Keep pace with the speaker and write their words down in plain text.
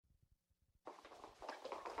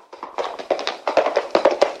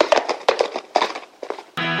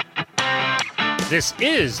This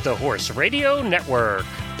is the Horse Radio Network.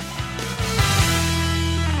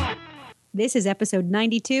 This is episode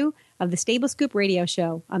 92 of the Stable Scoop Radio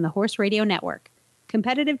Show on the Horse Radio Network.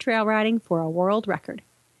 Competitive trail riding for a world record.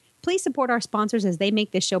 Please support our sponsors as they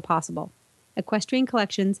make this show possible. Equestrian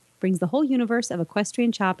Collections brings the whole universe of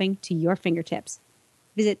equestrian shopping to your fingertips.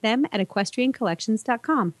 Visit them at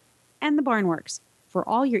equestriancollections.com. And The Barnworks for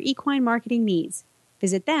all your equine marketing needs.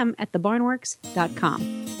 Visit them at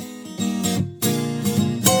thebarnworks.com.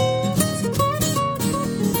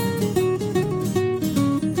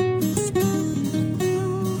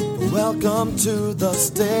 Welcome to the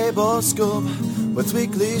Stable Scoop, with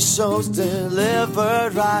weekly shows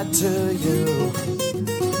delivered right to you.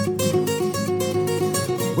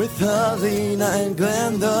 With Helena and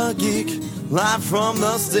Glenn the Geek, live from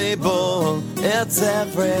the stable, it's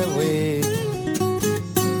every week.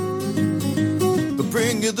 They'll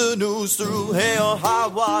bring you the news through hail or high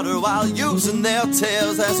water, while using their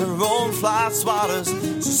tails as their own fly swatters.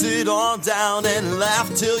 So sit on down and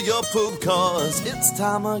laugh till you poop, cause it's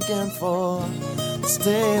time again for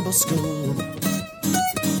Stable Scoop.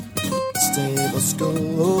 Stable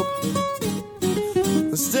Scoop.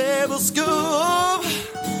 Stable Scoop.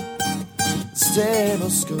 Stable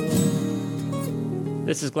Scoop.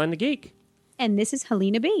 This is Glenn the Geek. And this is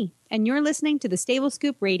Helena B. And you're listening to the Stable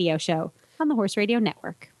Scoop Radio Show on the Horse Radio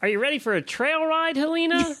Network. Are you ready for a trail ride,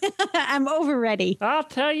 Helena? I'm over ready. I'll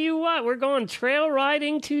tell you what, we're going trail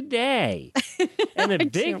riding today. And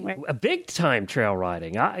a big time trail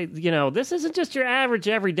riding. This isn't just your average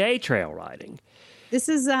everyday trail riding. This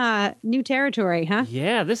is new territory, huh?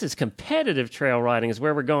 Yeah, this is competitive trail riding is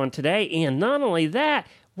where we're going today. And not only that,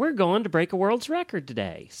 we're going to break a world's record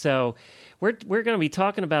today. So we're going to be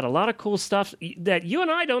talking about a lot of cool stuff that you and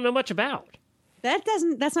I don't know much about.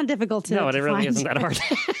 That's not difficult to No, it really find. isn't that hard.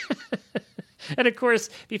 And of course,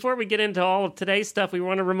 before we get into all of today's stuff, we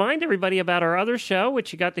want to remind everybody about our other show,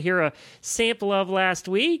 which you got to hear a sample of last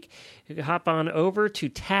week. You can hop on over to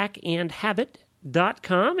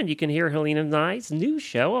tackandhabit.com and you can hear Helena and I's new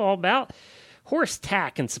show all about horse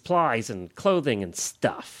tack and supplies and clothing and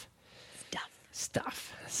stuff.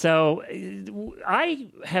 So I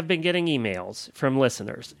have been getting emails from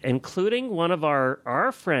listeners, including one of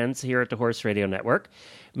our friends here at the Horse Radio Network,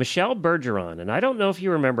 Michelle Bergeron. And I don't know if you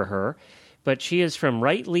remember her, but she is from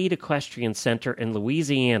Right Lead Equestrian Center in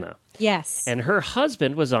Louisiana. Yes. And her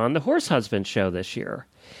husband was on the Horse Husband show this year.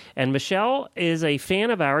 And Michelle is a fan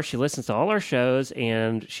of ours. She listens to all our shows,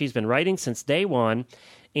 and she's been writing since day one.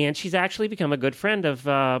 And she's actually become a good friend of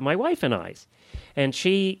my wife and I's. And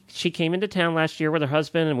she came into town last year with her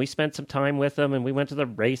husband, and we spent some time with them, and we went to the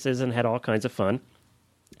races and had all kinds of fun.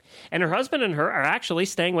 And her husband and her are actually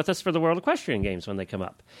staying with us for the World Equestrian Games when they come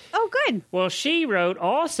up. Oh, good. Well, she wrote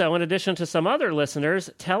also, in addition to some other listeners,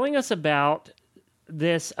 telling us about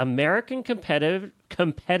this American Competitive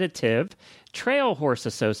Trail Horse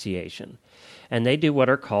Association. And they do what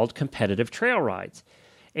are called competitive trail rides.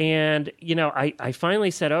 And, I finally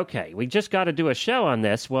said, okay, we just got to do a show on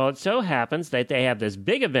this. Well, it so happens that they have this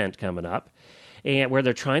big event coming up and where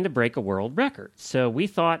they're trying to break a world record. So we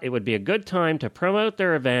thought it would be a good time to promote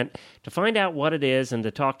their event, to find out what it is, and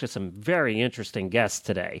to talk to some very interesting guests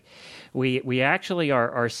today. We actually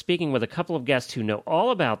are speaking with a couple of guests who know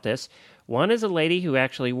all about this. One is a lady who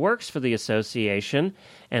actually works for the association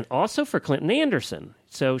and also for Clinton Anderson.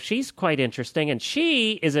 So she's quite interesting, and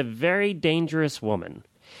she is a very dangerous woman.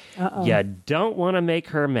 Uh-oh. You don't want to make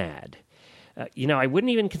her mad. I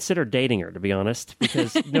wouldn't even consider dating her, to be honest,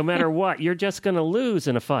 because no matter what, you're just going to lose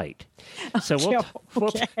in a fight. So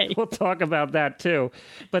we'll talk about that too.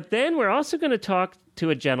 But then we're also going to talk to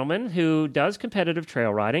a gentleman who does competitive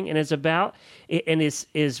trail riding and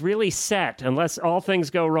is really set, unless all things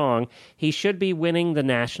go wrong, he should be winning the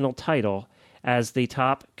national title as the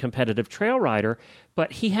top competitive trail rider.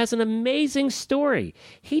 But he has an amazing story.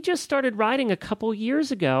 He just started riding a couple years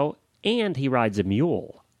ago, and he rides a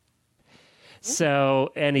mule.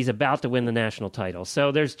 And he's about to win the national title.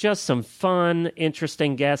 So there's just some fun,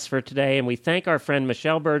 interesting guests for today, and we thank our friend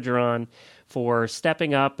Michelle Bergeron for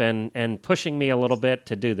stepping up and pushing me a little bit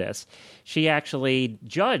to do this. She actually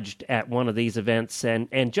judged at one of these events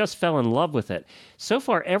and just fell in love with it. So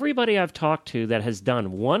far, everybody I've talked to that has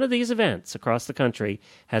done one of these events across the country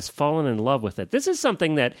has fallen in love with it. This is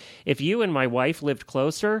something that if you and my wife lived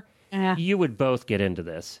closer, you would both get into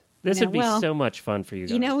this. This would be so much fun for you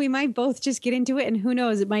guys. We might both just get into it, and who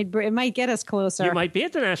knows, it might get us closer. You might be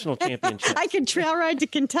at the national championship. I could trail ride to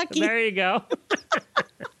Kentucky. There you go.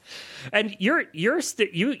 And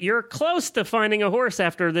you're close to finding a horse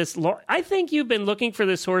after this. I think you've been looking for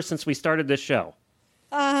this horse since we started this show.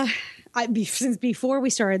 Since before we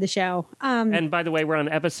started the show. And by the way, we're on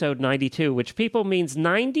episode 92, which people means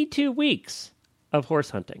 92 weeks of horse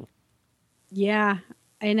hunting. Yeah,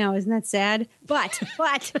 I know. Isn't that sad? But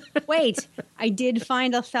wait, I did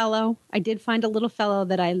find a little fellow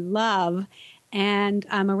that I love, and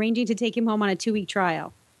I'm arranging to take him home on a 2-week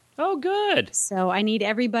trial. Oh, good. So I need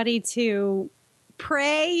everybody to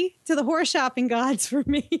pray to the horse shopping gods for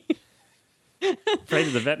me. Pray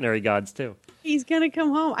to the veterinary gods, too. He's going to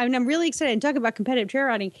come home. I mean, I'm really excited. And talk about competitive trail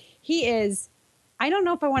riding. He is, I don't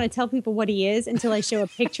know if I want to tell people what he is until I show a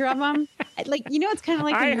picture of him. Like, it's kind of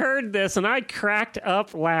like... I heard this and I cracked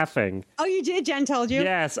up laughing. Oh, you did? Jen told you?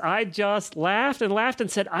 Yes, I just laughed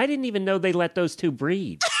and said, I didn't even know they let those two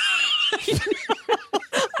breed. I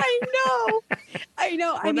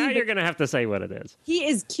know. Well, now you're going to have to say what it is. He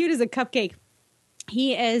is cute as a cupcake.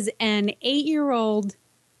 He is an 8-year-old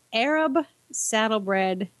Arab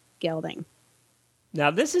saddlebred gelding.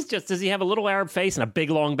 Now, this is just, does he have a little Arab face and a big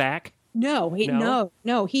long back? No. He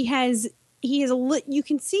has you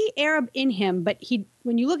can see Arab in him, but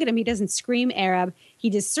when you look at him, he doesn't scream Arab.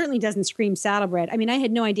 He certainly doesn't scream saddlebred. I mean, I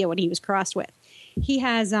had no idea what he was crossed with. He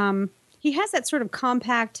has that sort of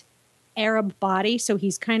compact Arab body, so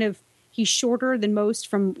he's shorter than most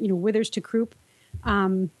from withers to croup,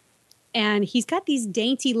 and he's got these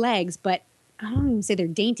dainty legs, but I don't even say they're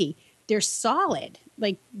dainty. They're solid,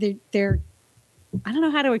 like they're. I don't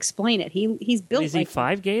know how to explain it. He's built. Is he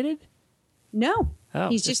 5-gated? No,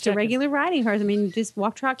 he's just a regular riding horse. I mean, just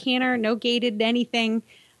walk, trot, canter, no gated anything.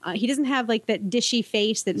 He doesn't have like that dishy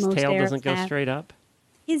face that most Arabs have. His tail doesn't go straight up.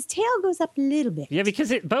 His tail goes up a little bit. Yeah,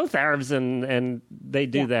 because both Arabs and they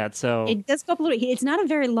do that. So it does go up a little bit. It's not a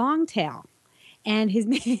very long tail, and his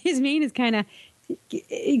mane is kind of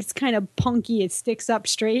punky. It sticks up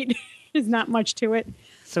straight. There's not much to it.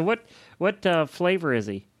 So what flavor is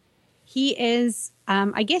he? He is,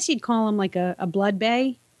 I guess you'd call him like a blood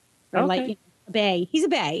bay, or like a bay. He's a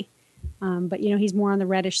bay, but he's more on the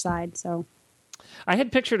reddish side. So, I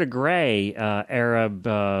had pictured a gray Arab.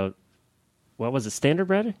 What was it?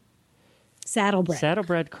 Standardbred?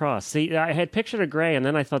 Saddlebred cross. See, I had pictured a gray, and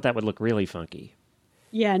then I thought that would look really funky.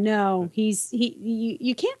 Yeah, no,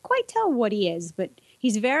 you can't quite tell what he is, but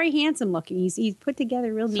he's very handsome looking. He's put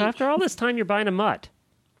together real neat. So after all this time, you're buying a mutt.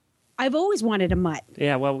 I've always wanted a mutt.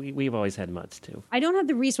 Yeah, well, we've always had mutts, too. I don't have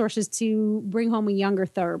the resources to bring home a younger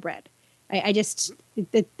thoroughbred. I'm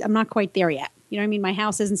not quite there yet. You know what I mean? My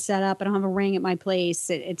house isn't set up. I don't have a ring at my place.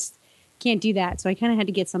 Can't do that. So I kind of had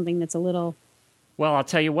to get something that's a little... Well, I'll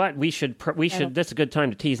tell you what. We should. That's a good time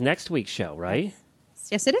to tease next week's show, right?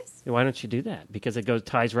 Yes, it is. Why don't you do that? Because it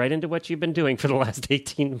ties right into what you've been doing for the last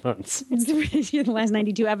 18 months. The last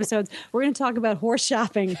 92 episodes. We're going to talk about horse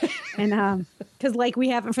shopping. And because like we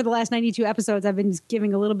haven't for the last 92 episodes, I've been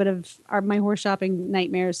giving a little bit of my horse shopping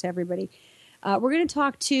nightmares to everybody. We're going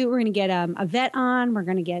to get a vet on. We're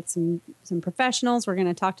going to get some professionals. We're going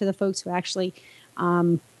to talk to the folks who actually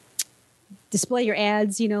display your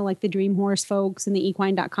ads, like the Dream Horse folks and the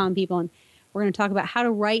equine.com people. And we're going to talk about how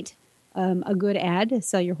to write a good ad to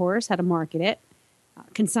sell your horse, how to market it,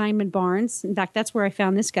 consignment barns. In fact, that's where I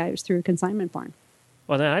found this guy. It was through a consignment barn.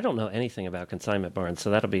 Well, I don't know anything about consignment barns, so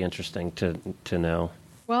that'll be interesting to know.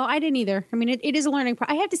 Well, I didn't either. I mean, it is a learning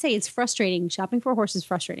process. I have to say it's frustrating. Shopping for a horse is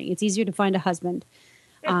frustrating. It's easier to find a husband.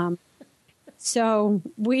 So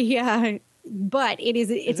but it is.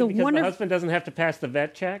 It's a wonderful. The husband doesn't have to pass the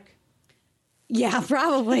vet check. Yeah,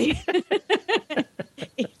 probably.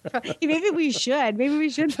 Maybe we should. Maybe we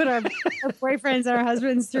should put our boyfriends, our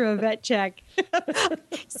husbands through a vet check.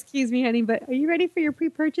 Excuse me, honey, but are you ready for your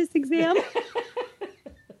pre-purchase exam?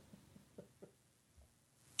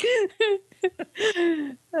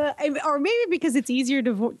 Or maybe because it's easier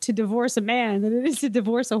to divorce a man than it is to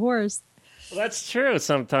divorce a horse. Well, that's true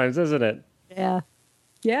sometimes, isn't it? Yeah.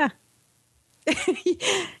 Yeah.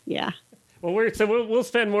 Yeah. Well, we'll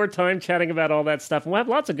spend more time chatting about all that stuff, and we'll have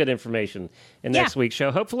lots of good information in next week's show.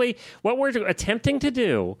 Hopefully, what we're attempting to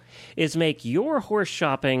do is make your horse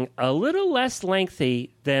shopping a little less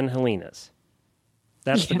lengthy than Helena's.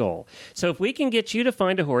 That's the goal. So if we can get you to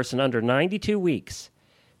find a horse in under 92 weeks,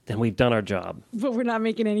 then we've done our job. But we're not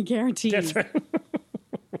making any guarantees. That's right.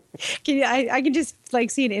 I can just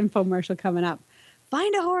see an infomercial coming up.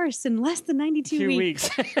 Find a horse in less than 92 weeks.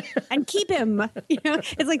 And keep him.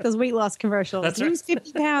 It's like those weight loss commercials. That's Lose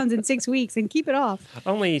 50 pounds in 6 weeks and keep it off.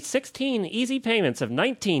 Only 16 easy payments of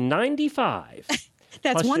 $19.95.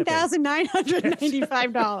 That's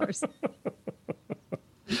 $1,995.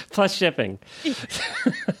 Plus shipping.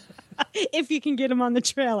 If you can get them on the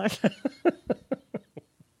trailer.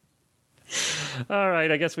 All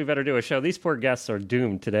right, I guess we better do a show. These poor guests are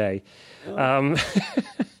doomed today.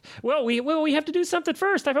 Well, we have to do something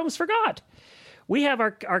first. I almost forgot. We have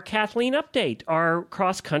our Kathleen update. Our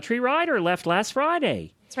cross-country rider left last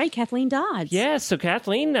Friday. That's right, Kathleen Dodds. Yes, so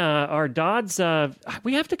Kathleen, our Dodds,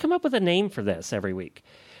 we have to come up with a name for this every week.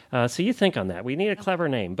 So you think on that. We need a clever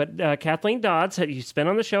name. But Kathleen Dodds, who's been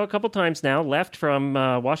on the show a couple times now, left from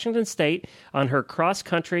Washington State on her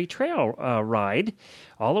cross-country trail ride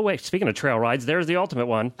all the way. Speaking of trail rides, there's the ultimate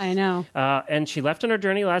one. I know. And she left on her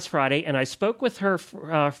journey last Friday, and I spoke with her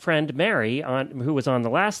friend Mary, who was on the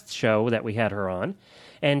last show that we had her on,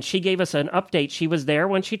 and she gave us an update. She was there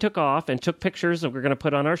when she took off and took pictures that we're going to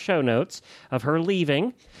put on our show notes of her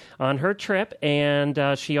leaving on her trip, and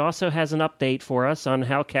she also has an update for us on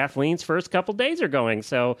how Kathleen's first couple days are going.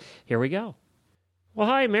 So here we go. Well,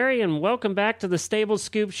 hi, Mary, and welcome back to the Stable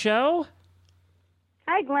Scoop Show.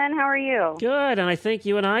 Hi, Glenn. How are you? Good, and I think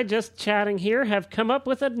you and I, just chatting here, have come up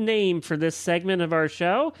with a name for this segment of our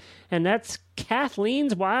show, and that's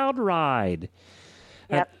Kathleen's Wild Ride.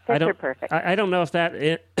 Yep, picture perfect. I don't know if that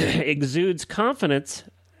exudes confidence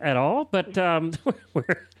at all, but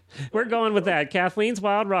we're going with that. Kathleen's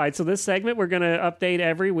Wild Ride. So this segment we're going to update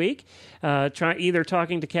every week, either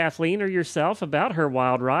talking to Kathleen or yourself about her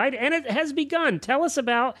wild ride, and it has begun. Tell us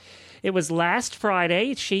about. It was last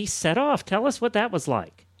Friday. She set off. Tell us what that was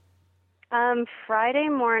like. Friday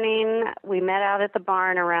morning, we met out at the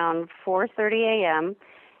barn around 4:30 a.m.,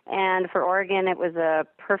 and for Oregon, it was a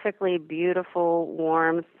perfectly beautiful,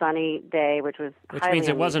 warm, sunny day, which means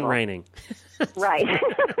it wasn't raining. Right.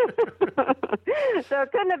 So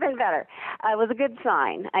it couldn't have been better. It was a good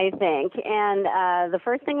sign, I think. And the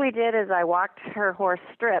first thing we did is I walked her horse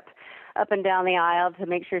Strip up and down the aisle to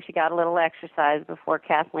make sure she got a little exercise before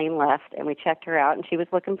Kathleen left, and we checked her out, and she was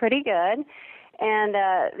looking pretty good. And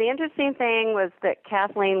the interesting thing was that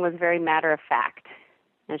Kathleen was very matter-of-fact,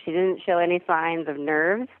 and she didn't show any signs of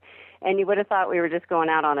nerves, and you would have thought we were just going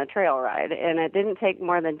out on a trail ride. And it didn't take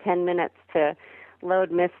more than 10 minutes to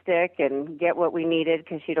load Mystic and get what we needed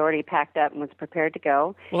because she'd already packed up and was prepared to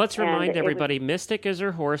go. Well, let's remind everybody, Mystic is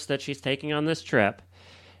her horse that she's taking on this trip.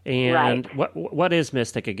 And right. What is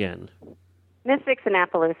Mystic again? Mystic's an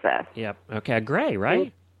Appaloosa. Yep. Okay, a gray,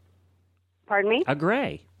 right? Pardon me? A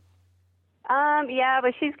gray. Yeah,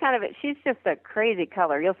 but she's just a crazy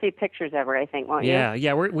color. You'll see pictures of her, I think, won't you? Yeah.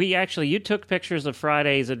 You took pictures of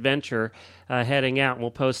Friday's adventure heading out, and we'll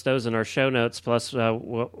post those in our show notes. Plus,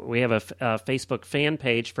 we have a Facebook fan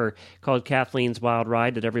page called Kathleen's Wild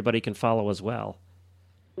Ride that everybody can follow as well.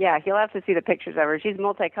 Yeah, you'll have to see the pictures of her. She's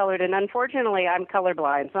multicolored, and unfortunately, I'm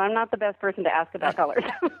colorblind, so I'm not the best person to ask about colors.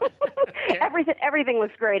 Everything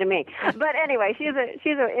looks gray to me. But anyway, she's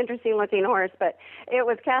an interesting-looking horse. But it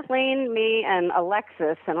was Kathleen, me, and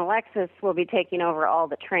Alexis will be taking over all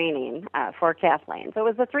the training for Kathleen. So it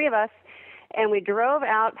was the three of us, and we drove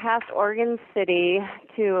out past Oregon City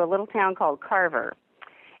to a little town called Carver.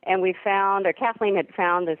 And Kathleen had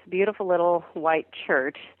found this beautiful little white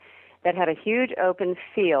church that had a huge open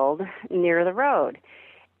field near the road.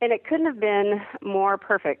 And it couldn't have been more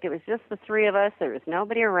perfect. It was just the three of us. There was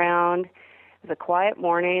nobody around. It was a quiet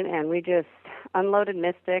morning, and we just unloaded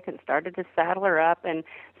Mystic and started to saddle her up. And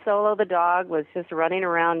Solo, the dog, was just running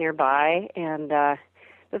around nearby. And the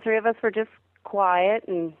three of us were just quiet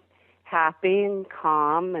and happy and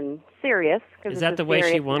calm and serious. Is that the way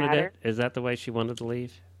she wanted it? Is that the way she wanted to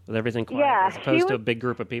leave? With everything quiet, as opposed to a big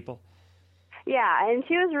group of people? Yeah, and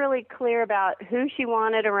she was really clear about who she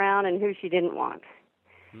wanted around and who she didn't want.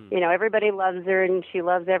 You know, everybody loves her and she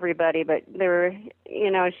loves everybody, but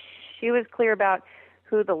she was clear about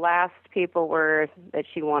who the last people were that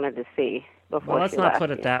she wanted to see before let's she not left.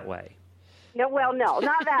 put it that way. No,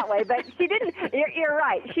 not that way, but she didn't, you're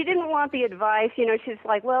right. She didn't want the advice, she's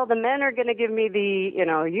like, well, the men are going to give me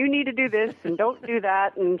you need to do this and don't do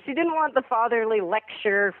that. And she didn't want the fatherly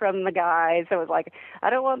lecture from the guys. So it was like, I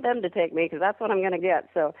don't want them to take me because that's what I'm going to get.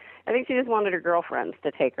 So I think she just wanted her girlfriends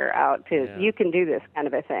to take her out you can do this kind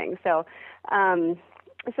of a thing. So,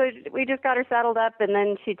 so we just got her saddled up, and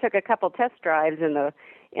then she took a couple test drives in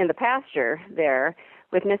the pasture there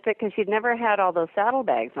with Mystic because she'd never had all those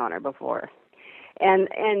saddlebags on her before. And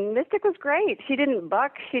Mystic was great. She didn't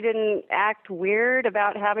buck. She didn't act weird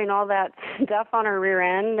about having all that stuff on her rear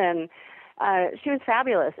end, and she was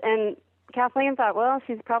fabulous. And Kathleen thought, well,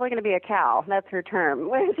 she's probably going to be a cow. That's her term,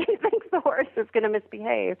 when she thinks the horse is going to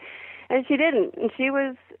misbehave. And she didn't. And she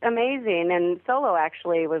was amazing. And Solo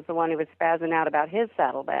actually was the one who was spazzing out about his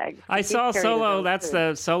saddlebags. I saw Solo.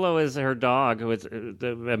 Solo is her dog, who is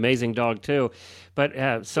the amazing dog too. But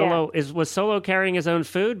was Solo carrying his own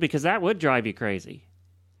food? Because that would drive you crazy.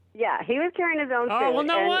 Yeah, he was carrying his own food. Oh, well,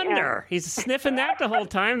 no wonder. He's sniffing that the whole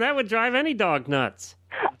time. That would drive any dog nuts.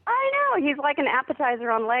 I know. He's like an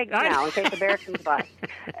appetizer on legs now in case the bear comes by.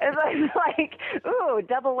 It's like, ooh,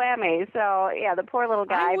 double whammy. So, yeah, the poor little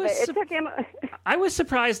guy. But it took him... I was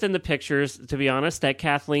surprised in the pictures, to be honest, that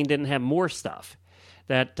Kathleen didn't have more stuff.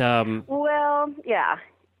 That. Well, yeah.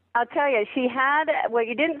 I'll tell you, she had... What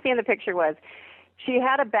you didn't see in the picture was she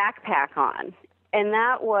had a backpack on. And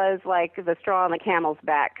that was like the straw on the camel's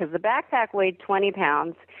back because the backpack weighed 20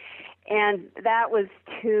 pounds. And that was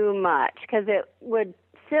too much because it would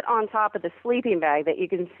sit on top of the sleeping bag that you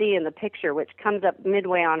can see in the picture, which comes up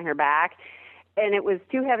midway on her back. And it was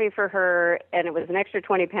too heavy for her, and it was an extra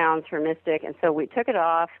 20 pounds for Mystic. And so we took it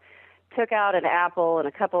off, took out an apple and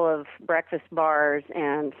a couple of breakfast bars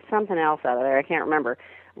and something else out of there. I can't remember.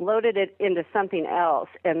 Loaded it into something else.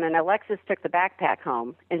 And then Alexis took the backpack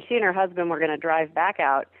home. And she and her husband were going to drive back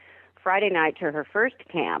out Friday night to her first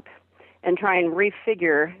camp and try and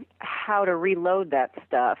refigure how to reload that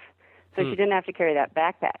stuff so she didn't have to carry that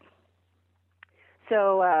backpack.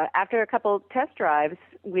 So after a couple test drives,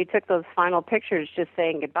 we took those final pictures just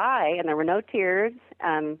saying goodbye, and there were no tears.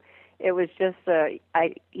 It was just,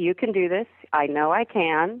 you can do this. I know I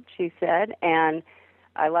can, she said, and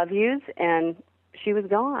I love yous, and she was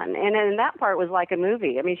gone. And that part was like a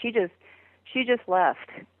movie. I mean, she just left,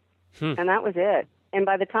 and that was it. And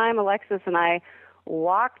by the time Alexis and I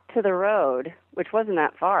walked to the road, which wasn't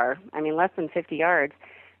that far, I mean, less than 50 yards,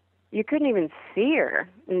 you couldn't even see her.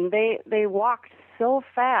 And they walked so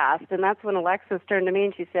fast, and that's when Alexis turned to me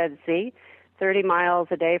and she said, see, 30 miles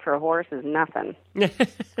a day for a horse is nothing. Because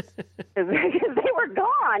they were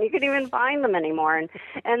gone. You couldn't even find them anymore.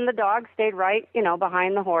 And the dog stayed right,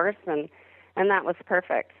 behind the horse, and that was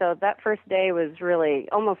perfect. So that first day was really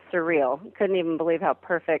almost surreal. Couldn't even believe how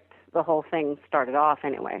perfect the whole thing started off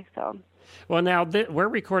anyway. So. Well, now we're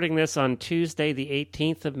recording this on Tuesday, the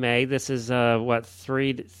 18th of May. This is,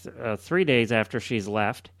 3 days after she's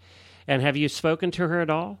left. And have you spoken to her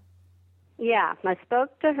at all? Yeah, I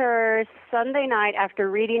spoke to her Sunday night after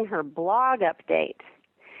reading her blog update,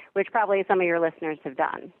 which probably some of your listeners have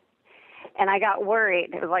done. And I got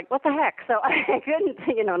worried. It was like, what the heck? So I couldn't,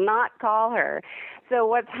 not call her. So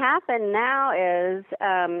what's happened now is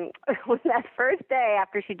that first day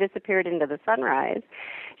after she disappeared into the sunrise,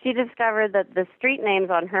 she discovered that the street names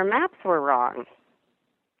on her maps were wrong.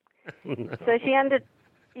 No. So she ended...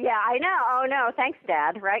 Yeah, I know. Oh, no. Thanks,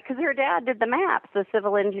 Dad, right? Because her dad did the maps, the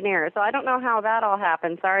civil engineer. So I don't know how that all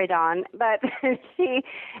happened. Sorry, Dawn. But she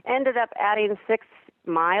ended up adding 6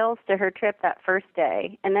 miles to her trip that first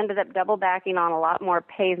day and ended up double backing on a lot more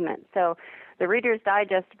pavement. So the Reader's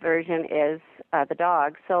Digest version is the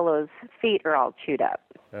dog, Solo's feet are all chewed up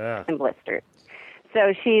and blistered.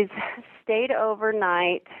 So she's stayed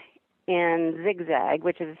overnight in Zigzag,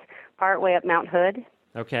 which is partway up Mount Hood.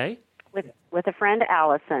 Okay. With a friend,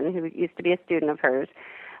 Allison, who used to be a student of hers.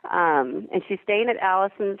 And she's staying at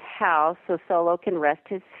Allison's house so Solo can rest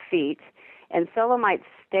his feet. And Solo might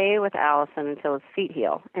stay with Allison until his feet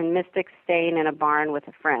heal. And Mystic's staying in a barn with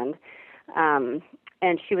a friend. And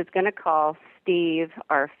she was going to call Steve,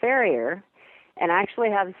 our farrier, and actually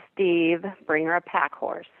have Steve bring her a pack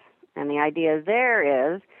horse. And the idea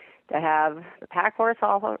there is to have the pack horse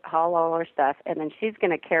haul all her stuff, and then she's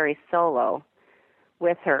going to carry Solo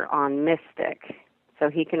with her on Mystic so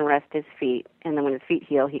he can rest his feet, and then when his feet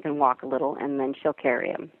heal, he can walk a little, and then she'll carry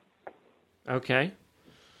him. Okay.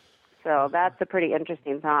 So that's a pretty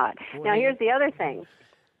interesting thought. Now, here's the other thing.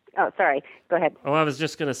 Oh, sorry. Go ahead. Oh, I was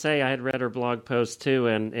just going to say I had read her blog post too,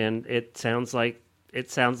 and it sounds like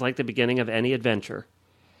the beginning of any adventure.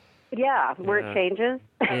 Yeah, where it changes.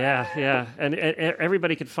 Yeah. And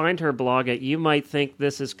everybody could find her blog at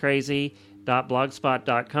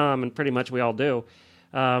youmightthinkthisischrazy.blogspot.com, and pretty much we all do.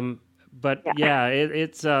 But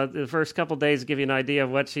it's the first couple days give you an idea of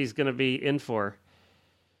what she's going to be in for.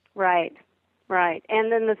 Right.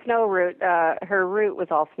 And then the snow route, her route was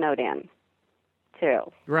all snowed in,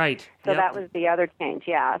 too. Right. So that was the other change,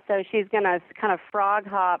 yeah. So she's going to kind of frog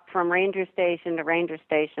hop from ranger station to ranger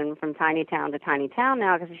station, from tiny town to tiny town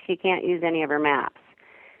now, because she can't use any of her maps,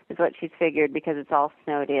 is what she's figured, because it's all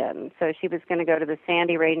snowed in. So she was going to go to the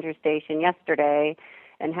Sandy Ranger Station yesterday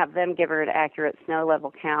and have them give her an accurate snow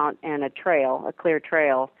level count and a clear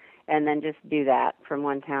trail, and then just do that from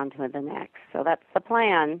one town to the next. So that's the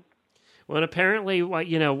plan. Well, and apparently,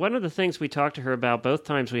 one of the things we talked to her about both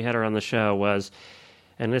times we had her on the show was,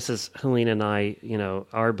 and this is Helena and I,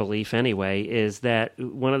 our belief anyway, is that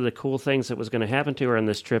one of the cool things that was going to happen to her on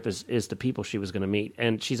this trip is the people she was going to meet.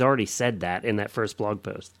 And she's already said that in that first blog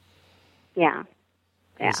post. Yeah.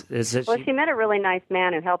 She met a really nice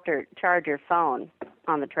man who helped her charge her phone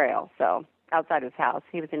on the trail, so outside his house.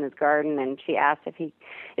 He was in his garden, and she asked if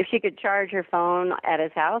she could charge her phone at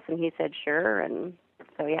his house, and he said sure. And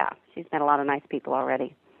so, yeah, she's met a lot of nice people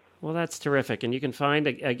already. Well, that's terrific. And you can find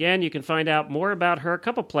out more about her a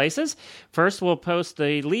couple places. First, we'll post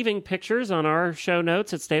the leaving pictures on our show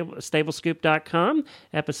notes at stablescoop.com,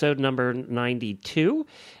 episode number 92.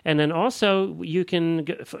 And then also you can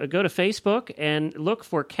go to Facebook and look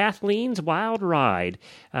for Kathleen's Wild Ride.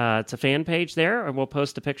 It's a fan page there, and we'll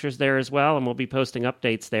post the pictures there as well, and we'll be posting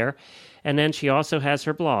updates there. And then she also has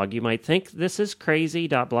her blog. You might think this is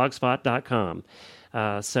crazy.blogspot.com.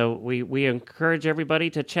 So we encourage everybody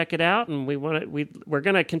to check it out, and we're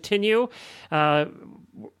going to continue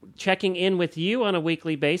checking in with you on a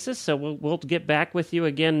weekly basis. So we'll get back with you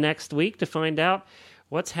again next week to find out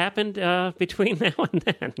what's happened between now and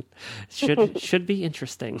then. Should be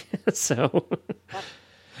interesting. So,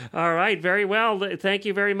 all right, very well. Thank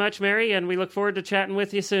you very much, Mary, and we look forward to chatting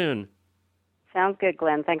with you soon. Sounds good,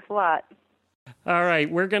 Glenn. Thanks a lot. All right,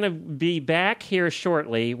 we're going to be back here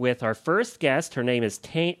shortly with our first guest. Her name is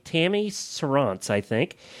Tammy Serrance, I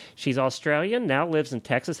think. She's Australian, now lives in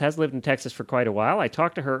Texas, has lived in Texas for quite a while. I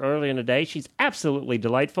talked to her earlier in the day. She's absolutely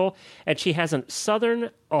delightful, and she has a Southern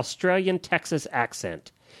Australian Texas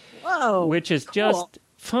accent. Whoa, which is cool. Just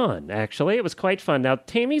fun, actually. It was quite fun. Now,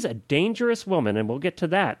 Tammy's a dangerous woman, and we'll get to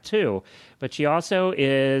that, too. But she also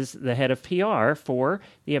is the head of PR for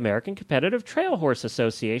the American Competitive Trail Horse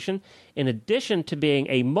Association, in addition to being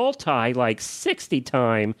a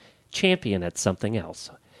 60-time champion at something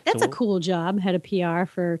else. That's a cool job, head of PR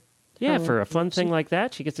for... Yeah, for a fun thing like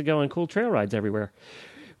that, she gets to go on cool trail rides everywhere.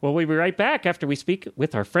 Well, we'll be right back after we speak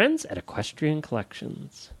with our friends at Equestrian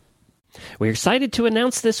Collections. We're excited to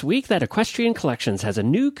announce this week that Equestrian Collections has a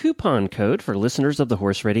new coupon code for listeners of the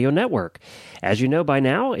Horse Radio Network. As you know by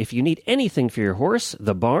now, if you need anything for your horse,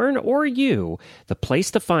 the barn, or you, the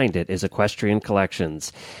place to find it is Equestrian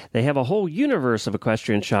Collections. They have a whole universe of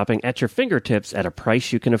equestrian shopping at your fingertips at a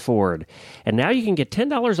price you can afford. And now you can get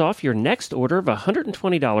 $10 off your next order of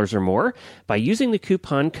 $120 or more by using the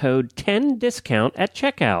coupon code 10DISCOUNT at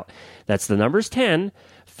checkout. That's the numbers 10,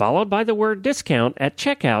 followed by the word discount at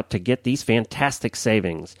checkout to get these fantastic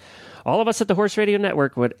savings. All of us at the Horse Radio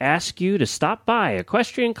Network would ask you to stop by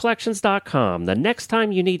EquestrianCollections.com the next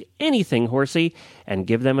time you need anything horsey and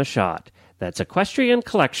give them a shot. That's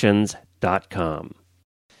EquestrianCollections.com.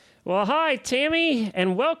 Well, hi, Tammy,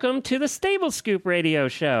 and welcome to the Stable Scoop Radio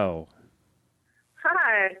Show.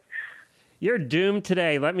 Hi. You're doomed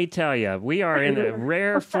today, let me tell you. We are in a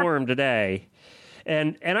rare form today.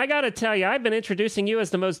 And I got to tell you, I've been introducing you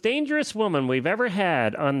as the most dangerous woman we've ever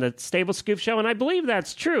had on the Stable Scoop Show, and I believe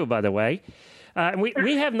that's true, by the way.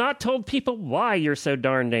 We have not told people why you're so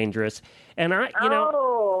darn dangerous. And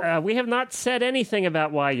we have not said anything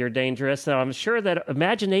about why you're dangerous, so I'm sure that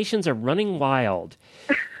imaginations are running wild.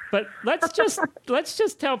 But let's just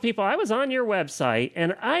tell people, I was on your website,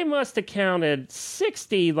 and I must have counted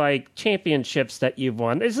 60 championships that you've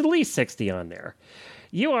won. There's at least 60 on there.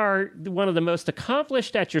 You are one of the most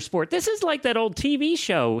accomplished at your sport. This is like that old TV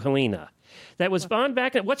show, Helena, that was on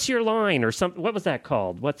back at What's Your Line or something. What was that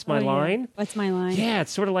called? What's My Line? What's My Line? Yeah,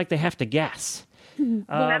 it's sort of like they have to guess. I don't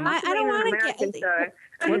want to guess.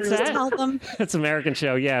 What's that? Tell them. It's an American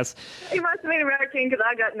show, yes. He must have been American because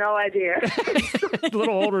I got no idea. A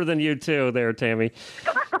little older than you, too, there, Tammy.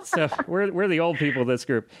 So we're the old people of this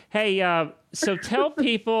group. Hey, so tell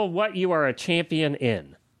people what you are a champion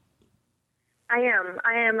in. I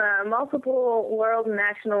am a multiple world and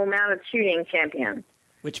national mounted shooting champion.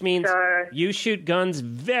 Which means you shoot guns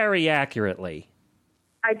very accurately.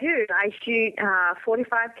 I do. I shoot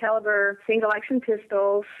 45 caliber single action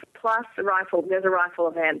pistols plus rifle. There's a rifle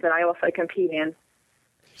event that I also compete in.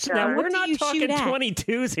 So, now, we're not talking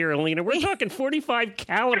 22s here, Alina. We're talking 45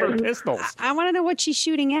 caliber pistols. I want to know what she's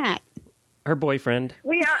shooting at. Her boyfriend.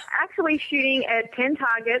 We are actually shooting at 10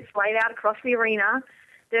 targets laid out across the arena.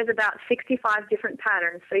 There's about 65 different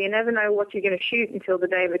patterns, so you never know what you're going to shoot until the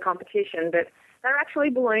day of the competition. But they're actually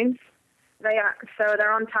balloons.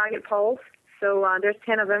 They're on target poles. So there's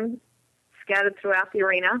 10 of them scattered throughout the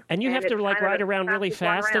arena. And you have to ride around really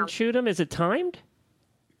fast and shoot them? Is it timed?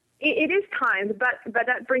 It is timed, but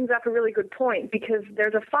that brings up a really good point because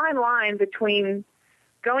there's a fine line between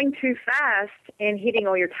going too fast and hitting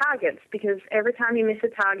all your targets because every time you miss a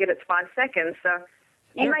target, it's 5 seconds. So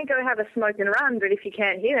you may go have a smoke and run, but if you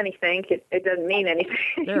can't hit anything, it doesn't mean anything.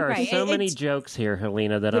 There are so many jokes here,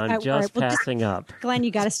 Helena, that I'm just passing up. Glenn,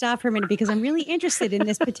 you got to stop for a minute because I'm really interested in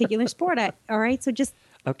this particular sport. All right, so just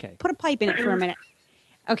put a pipe in it for a minute.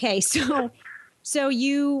 Okay, so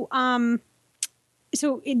you I'm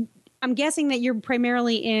guessing that you're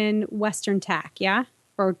primarily in Western tack, yeah?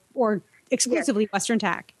 or exclusively Western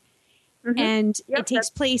tack. Mm-hmm. And Yep, it takes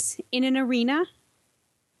place in an arena.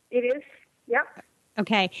 It is. Yep.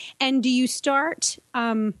 Okay. And do you start,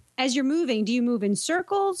 as you're moving, do you move in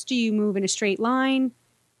circles? Do you move in a straight line?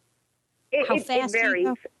 How fast it varies. do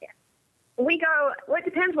you go? We go, well, it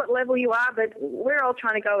depends what level you are, but we're all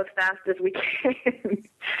trying to go as fast as we can.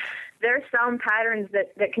 There's some patterns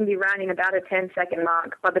that can be run in about a 10-second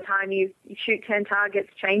mark. By the time you shoot 10 targets,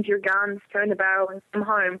 change your guns, turn the barrel, and come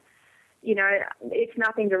home, you know, it's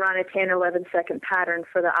nothing to run a 10, 11-second pattern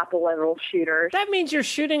for the upper-level shooters. That means you're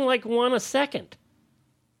shooting like one a second.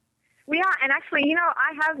 We are, and actually, you know,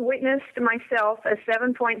 I have witnessed myself a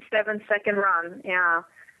 7.7-second run,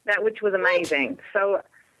 which was amazing. So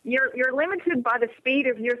you're limited by the speed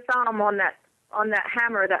of your thumb on that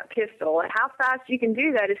hammer, that pistol. How fast you can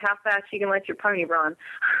do that is how fast you can let your pony run.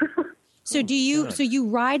 So you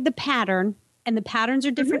ride the pattern, and the patterns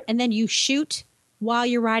are different, and then you shoot while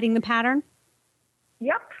you're riding the pattern?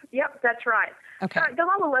 Yep, that's right. Okay. The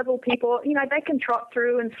lower level people, you know, they can trot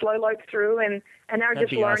through and slow lope through, and they're That'd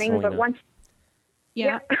just be us, learning. But Helena. once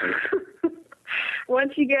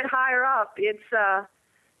once you get higher up, it's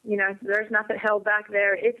you know, there's nothing held back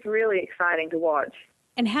there. It's really exciting to watch.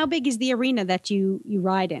 And how big is the arena that you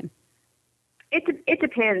ride in? It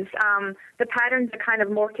depends. The patterns are kind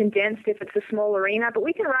of more condensed if it's a small arena, but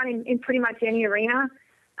we can run in pretty much any arena.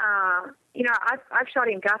 You know, I've shot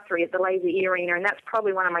in Guthrie at the Lazy E Arena, and that's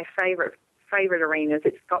probably one of my favorite arenas.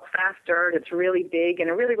 It's got fast dirt, it's really big, and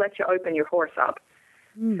it really lets you open your horse up.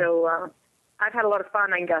 So I've had a lot of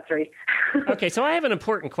fun in Guthrie. Okay, so I have an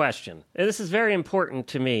important question. This is very important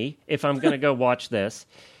to me if I'm going to go watch this.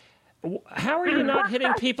 How are you not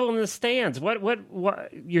hitting people in the stands? What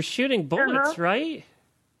you're shooting bullets, right?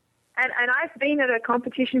 And I've been at a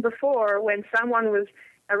competition before when someone was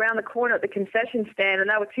around the corner at the concession stand and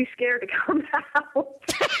they were too scared to come out.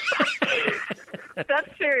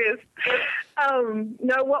 That's serious.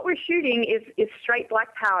 No, what we're shooting is straight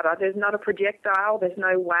black powder. There's not a projectile. There's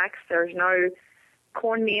no wax. There's no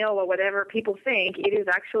cornmeal or whatever people think. It is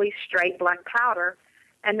actually straight black powder.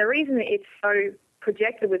 And the reason it's so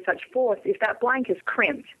projected with such force is that blank is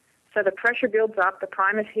crimped. So the pressure builds up, the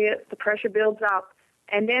primer's hit, the pressure builds up,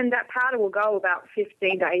 and then that powder will go about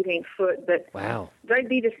 15 to 18 foot. But wow. Don't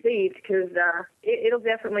be deceived because it'll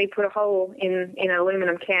definitely put a hole in an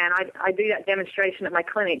aluminum can. I do that demonstration at my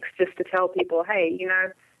clinics just to tell people, hey, you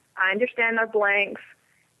know, I understand they're blanks,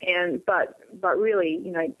 but really,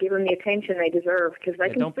 you know, give them the attention they deserve because they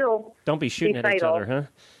can still don't be shooting at each other, huh?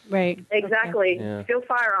 Right. Exactly. Okay. Yeah. Still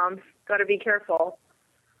firearms. Got to be careful.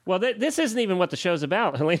 Well, this isn't even what the show's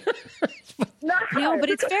about, Helena. No, but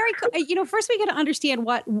it's very, you know, first we got to understand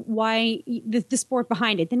why the sport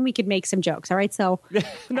behind it. Then we could make some jokes. All right. So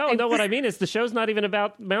no, what I mean is the show's not even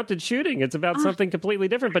about mounted shooting. It's about something completely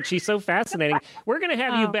different, but she's so fascinating. We're going to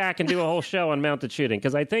have you back and do a whole show on mounted shooting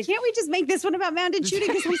because I think. Can't we just make this one about mounted shooting?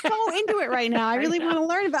 Because I'm so into it right now. I really want to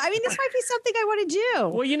learn about it. I mean, this might be something I want to do.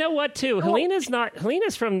 Well, you know what, too?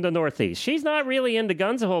 Helena's from the Northeast. She's not really into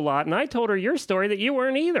guns a whole lot. And I told her your story that you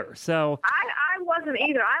weren't either. So I wasn't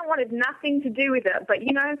either. I wanted nothing to do with it. But,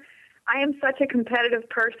 you know, I am such a competitive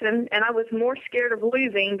person, and I was more scared of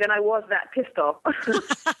losing than I was that pistol.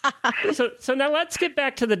 So now let's get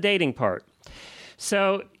back to the dating part.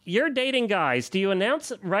 So you're dating guys. Do you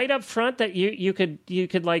announce right up front that you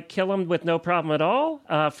could like kill them with no problem at all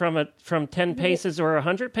from 10 paces or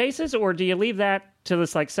 100 paces, or do you leave that to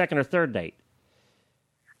this like second or third date?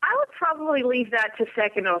 I would probably leave that to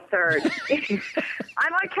second or third.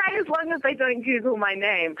 I'm okay as long as they don't Google my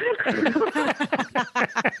name.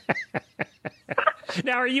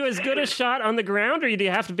 Now, are you as good a shot on the ground, or do you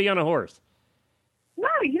have to be on a horse? No,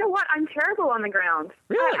 you know what? I'm terrible on the ground.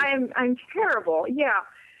 Really? I'm terrible, yeah.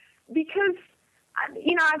 Because,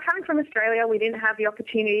 you know, I'm coming from Australia. We didn't have the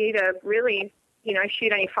opportunity to really, you know,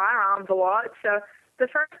 shoot any firearms a lot. So the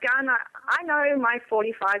first gun, I know my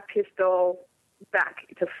 .45 pistol back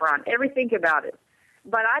to front, everything about it.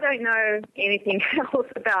 But I don't know anything else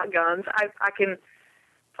about guns. I can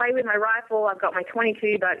play with my rifle. I've got my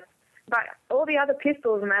 .22, but all the other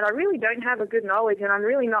pistols and that, I really don't have a good knowledge, and I'm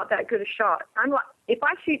really not that good a shot. I'm like, if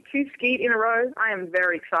I shoot 2 skeet in a row, I am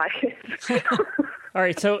very excited. All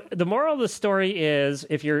right, so the moral of the story is,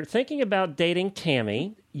 if you're thinking about dating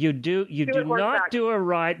Tammy, you do not do a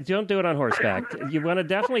ride. Don't do it on horseback. You want to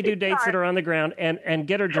definitely do dates that are on the ground and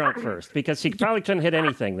get her drunk first, because she probably couldn't hit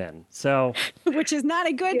anything then. So, which is not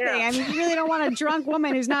a good thing. I mean, you really don't want a drunk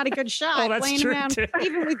woman who's not a good shot. Oh, that's playing true around, too.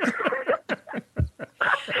 even with.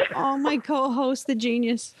 Oh my my co-host, the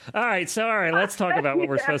genius. All right, let's talk about what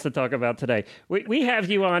we're supposed to talk about today. We have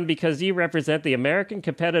you on because you represent the American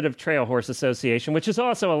Competitive Trail Horse Association, which is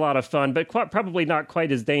also a lot of fun, but probably not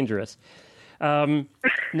quite as dangerous. Now,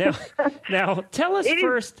 tell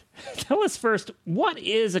us first, what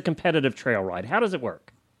is a competitive trail ride? How does it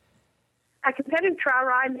work? A competitive trail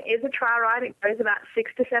ride is a trail ride. It goes about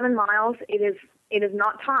 6 to 7 miles. It is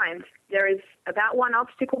not timed. There is about one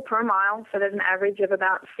obstacle per mile, so there's an average of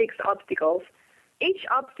about 6 obstacles. Each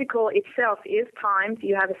obstacle itself is timed.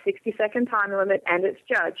 You have a 60-second time limit, and it's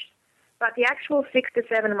judged. But the actual 6 to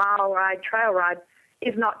 7 mile trail ride,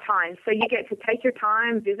 is not timed. So you get to take your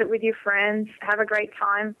time, visit with your friends, have a great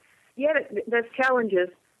time. Yet there's challenges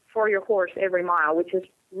for your horse every mile, which is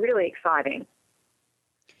really exciting.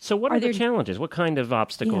 So what are the challenges? What kind of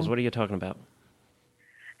obstacles? Yeah. What are you talking about?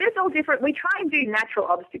 It's all different. We try and do natural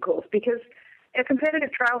obstacles because a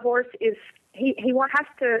competitive trail horse he has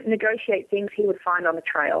to negotiate things he would find on the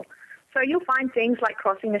trail. So you'll find things like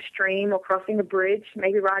crossing a stream or crossing a bridge,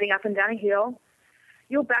 maybe riding up and down a hill.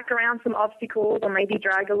 You'll back around some obstacles or maybe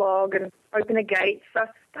drag a log and open a gate. So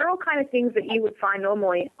they're all kind of things that you would find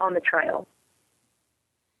normally on the trail.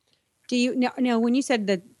 Do you now when you said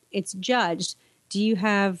that it's judged, do you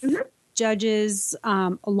have judges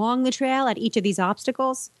along the trail at each of these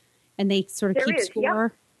obstacles, and they sort of keep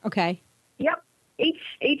score? Yep. Okay. Yep.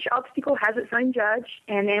 Each obstacle has its own judge,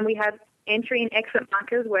 and then we have entry and exit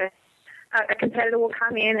markers where a competitor will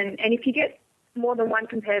come in, and if you get more than one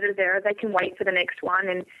competitor there, they can wait for the next one,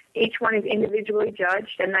 and each one is individually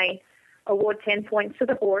judged, and they award 10 points to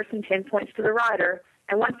the horse and 10 points to the rider.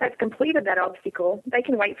 And once they've completed that obstacle, they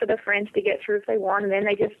can wait for their friends to get through if they want, and then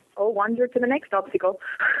they just all wander to the next obstacle.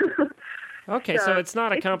 Okay, so it's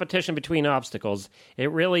not a competition between obstacles.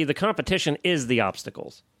 The competition is the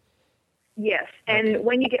obstacles. Yes, and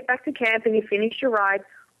when you get back to camp and you finish your ride,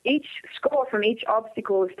 each score from each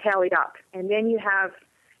obstacle is tallied up, and then you have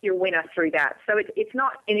your winner through that. So it's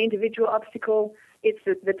not an individual obstacle. It's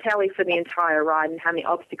the tally for the entire ride and how many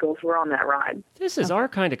obstacles were on that ride. This is our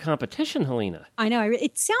kind of competition, Helena. I know.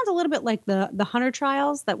 It sounds a little bit like the hunter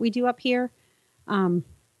trials that we do up here. But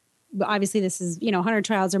obviously this is, hunter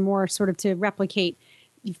trials are more sort of to replicate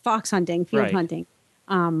fox hunting, field hunting.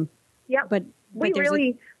 Yeah, but we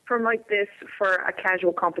really promote this for a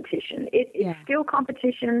casual competition. It's still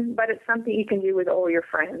competition, but it's something you can do with all your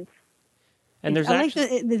friends. And there's like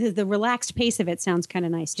the relaxed pace of it sounds kind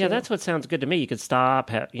of nice too. Yeah, that's what sounds good to me. You could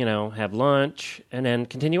stop, have lunch, and then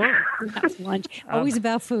continue on. Have lunch. Always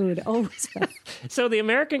about food. Always about. So the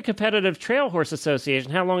American Competitive Trail Horse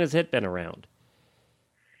Association, how long has it been around?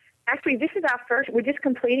 Actually, this is our first. We're just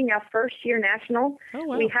completing our first year national. Oh,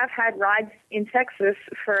 wow. We have had rides in Texas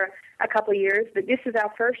for a couple of years, but this is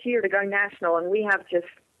our first year to go national, and we have just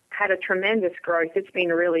had a tremendous growth. It's been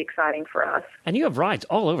really exciting for us. And you have rides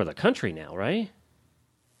all over the country now, right?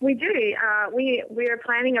 We do. We are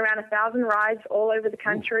planning around 1,000 rides all over the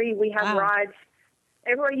country. We have rides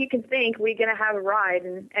everywhere you can think. We're going to have a ride,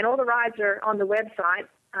 and all the rides are on the website.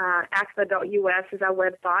 ACTA.us is our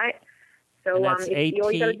website. So all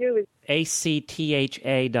you got to do is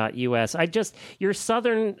ACTHA.us. Your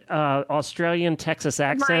Southern Australian Texas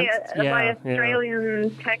accent. My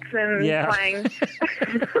Australian Texan twang.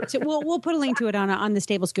 So we'll put a link to it on the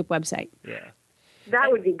Stable Scoop website. Yeah.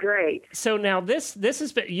 That would be great. So now this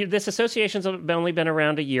association's only been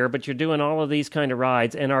around a year, but you're doing all of these kind of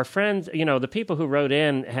rides. And our friends, the people who wrote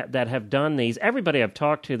in that have done these, everybody I've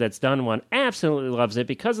talked to that's done one absolutely loves it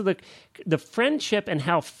because of the friendship and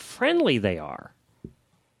how friendly they are.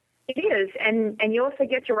 It is, and you also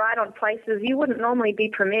get to ride on places you wouldn't normally be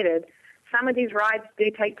permitted. Some of these rides do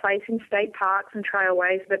take place in state parks and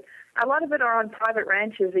trailways, but a lot of it are on private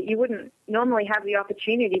ranches that you wouldn't normally have the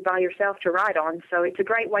opportunity by yourself to ride on. So it's a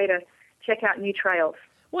great way to check out new trails.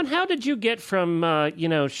 Well, and how did you get from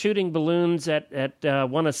shooting balloons at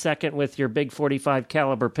 1 a second with your big .45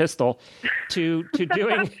 caliber pistol to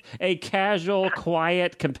doing a casual,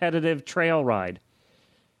 quiet, competitive trail ride?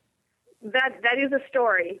 That is a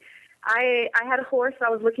story. I had a horse I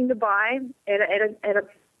was looking to buy at a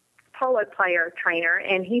polo player trainer,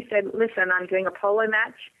 and he said, "Listen, I'm doing a polo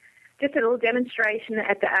match, just a little demonstration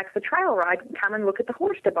at the AXA trail ride. Come and look at the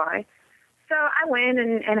horse to buy." So I went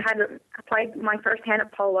and played my first hand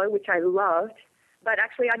at polo, which I loved. But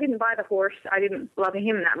actually, I didn't buy the horse. I didn't love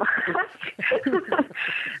him that much.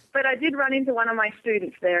 But I did run into one of my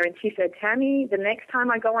students there, and she said, "Tammy, the next time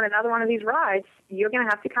I go on another one of these rides, you're going to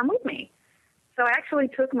have to come with me." So I actually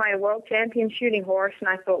took my world champion shooting horse, and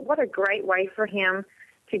I thought, what a great way for him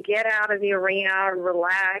to get out of the arena,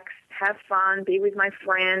 relax, have fun, be with my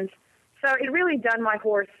friends. So it really done my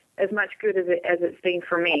horse as much good as it's been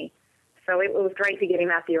for me. So it was great to get him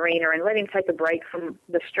out the arena and let him take a break from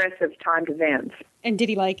the stress of timed events. And did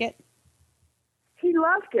he like it? He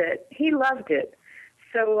loved it. He loved it.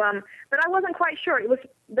 So, but I wasn't quite sure. It was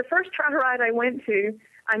the first trial ride I went to.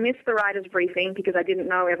 I missed the riders briefing because I didn't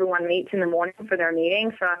know everyone meets in the morning for their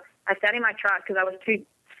meeting. So I sat in my truck because I was too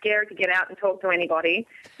scared to get out and talk to anybody.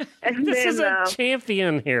 And This then, is a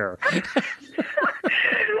champion here. I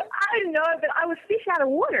know, but I was fish out of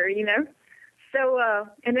water, you know. So,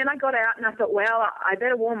 and then I got out and I thought, well, I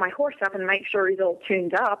better warm my horse up and make sure he's all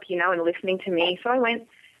tuned up, you know, and listening to me. So I went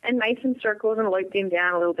and made some circles and looped him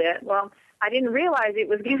down a little bit. Well, I didn't realize it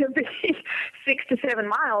was going to be 6 to 7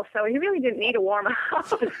 miles, so he really didn't need to warm up.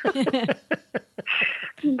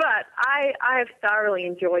 But I have thoroughly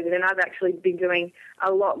enjoyed it, and I've actually been doing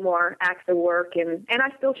a lot more AXA work, and I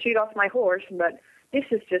still shoot off my horse, but this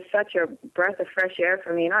is just such a breath of fresh air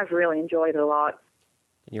for me, and I've really enjoyed it a lot.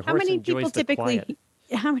 Your How horse many enjoys people the quiet.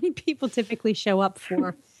 How many people typically show up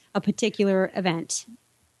for a particular event?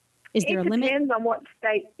 Is there a limit? It depends on what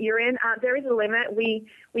state you're in. There is a limit. We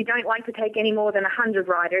don't like to take any more than 100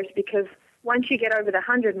 riders because once you get over the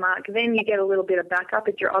 100 mark, then you get a little bit of backup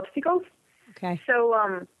at your obstacles. Okay.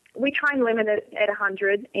 So we try and limit it at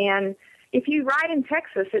 100. And if you ride in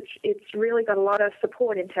Texas, it's really got a lot of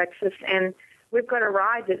support in Texas. And we've got a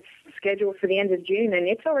ride that's scheduled for the end of June, and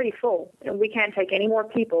it's already full. We can't take any more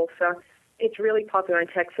people. So it's really popular in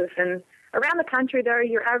Texas. And around the country, though,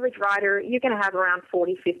 your average rider, you're going to have around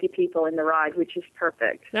 40, 50 people in the ride, which is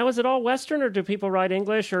perfect. Now, is it all Western, or do people ride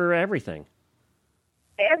English, or everything?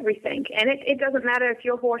 Everything. And it doesn't matter if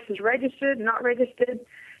your horse is registered, not registered.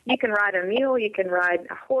 You can ride a mule, you can ride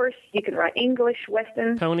a horse, you can ride English,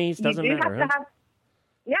 Western. Ponies, doesn't you do matter, have to have,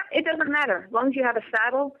 yeah, it doesn't matter. As long as you have a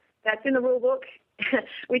saddle, that's in the rule book.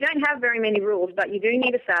 We don't have very many rules, but you do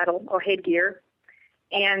need a saddle or headgear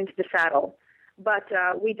and the saddle. But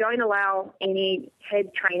we don't allow any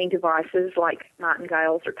head training devices like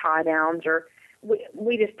martingales or tie downs, or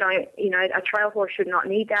we just don't, you know, a trail horse should not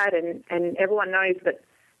need that, and everyone knows that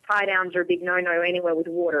tie downs are a big no-no anywhere with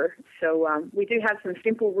water. So we do have some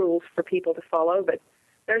simple rules for people to follow, but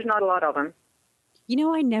there's not a lot of them. You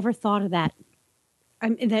know, I never thought of that.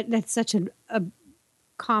 That's such a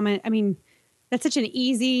common, that's such an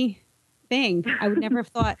easy thing. I would never have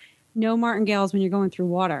thought no martingales when you're going through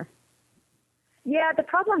water. Yeah, the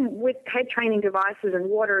problem with head training devices and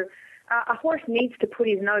water, a horse needs to put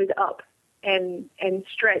his nose up and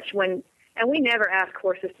stretch when, and we never ask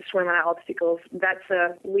horses to swim on our obstacles.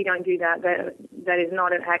 We don't do that. That is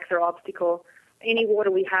not an AXA obstacle. Any water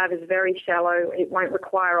we have is very shallow. It won't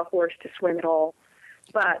require a horse to swim at all.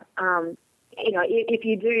 But, you know, if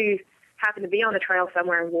you do happen to be on a trail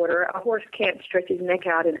somewhere in water, a horse can't stretch his neck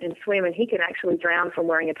out and swim, and he can actually drown from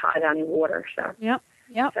wearing a tie down in water. So. Yep.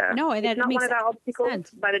 So no, it's not one of our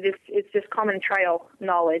obstacles, but it's just common trail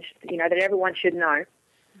knowledge, you know, that everyone should know.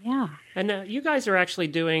 Yeah. And now you guys are actually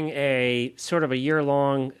doing a sort of a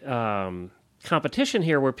year-long competition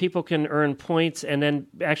here where people can earn points and then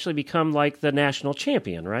actually become like the national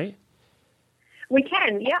champion, right? We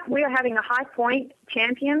can, yeah. We are having a high point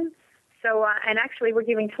champion. So, and actually we're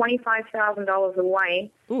giving $25,000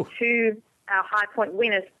 away to our high point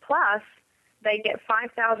winners, plus they get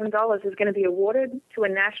 $5,000 is going to be awarded to a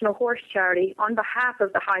national horse charity on behalf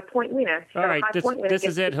of the high point winner. So all right, this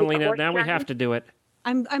is it, Helena. Now we have to do it.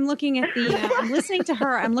 I'm looking at I'm listening to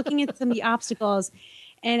her. I'm looking at some of the obstacles,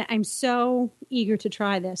 and I'm so eager to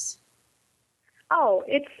try this. Oh,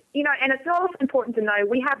 it's, you know, and it's also important to know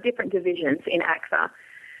we have different divisions in AXA.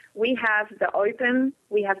 We have the Open,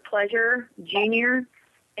 we have Pleasure, Junior,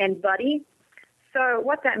 and Buddy. So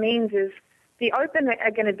what that means is the Open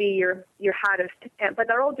are going to be your hardest, but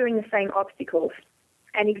they're all doing the same obstacles.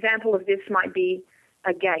 An example of this might be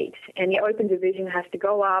a gate, and the Open division has to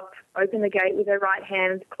go up, open the gate with their right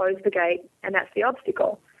hand, close the gate, and that's the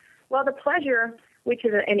obstacle. Well, the Pleasure, which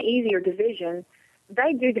is an easier division,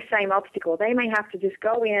 they do the same obstacle. They may have to just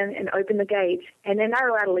go in and open the gate, and then they're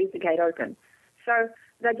allowed to leave the gate open. So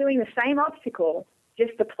they're doing the same obstacle,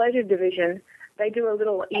 just the Pleasure division, they do a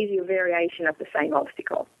little easier variation of the same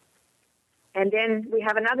obstacle. And then we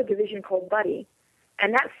have another division called Buddy,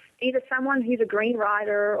 and that's either someone who's a green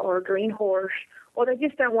rider or a green horse, or they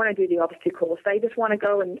just don't want to do the obstacles. They just want to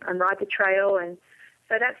go and ride the trail, and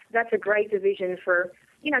so that's a great division for,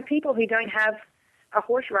 you know, people who don't have a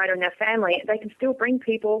horse rider in their family. They can still bring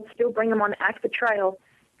them on the trail,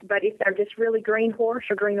 but if they're just really green horse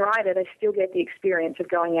or green rider, they still get the experience of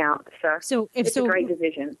going out. So it's a great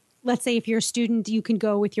division. Let's say if you're a student, you can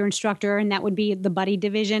go with your instructor, and that would be the Buddy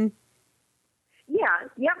division. Yeah,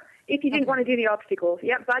 yep. if you didn't want to do the obstacles.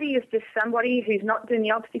 Yep, buddy is just somebody who's not doing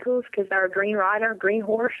the obstacles because they're a green rider, green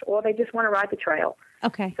horse, or they just want to ride the trail.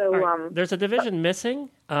 Okay. So There's a division missing.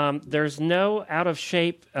 There's no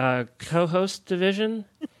out-of-shape co-host division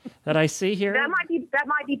that I see here. that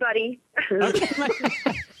might be Buddy.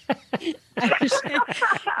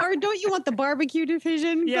 Or don't you want the barbecue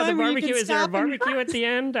division? Yeah, the Glenn, where you barbecue. can Is there a stop and barbecue at the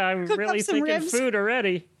end? I'm cook really up some thinking ribs? food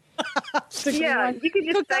already. Yeah, you can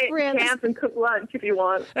just Cook stay up at ribs. camp and cook lunch if you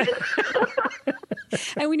want.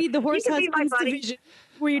 And we need the horse can be my husbands buddy. division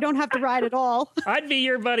where you don't have to ride at all. I'd be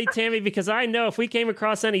your buddy, Tammy, because I know if we came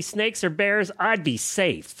across any snakes or bears, I'd be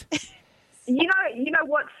safe. You know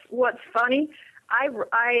what's funny? I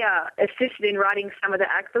assisted in writing some of the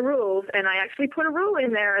ACTA rules, and I actually put a rule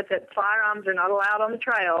in there that firearms are not allowed on the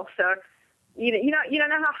trail. So, you don't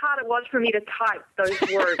know how hard it was for me to type those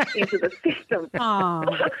words into the system. Aw.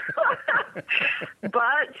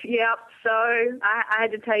 But yep, so I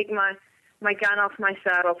had to take my gun off my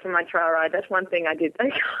saddle for my trail ride. That's one thing I did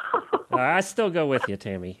take off. I still go with you,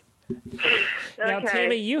 Tammy. Now, Okay.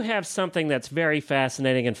 Tammy, you have something that's very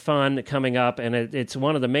fascinating and fun coming up, and it's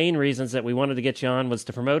one of the main reasons that we wanted to get you on was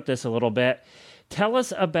to promote this a little bit. Tell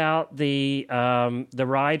us about the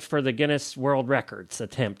ride for the Guinness World Records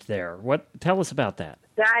attempt there. Tell us about that.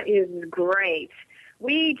 That is great.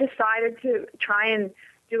 We decided to try and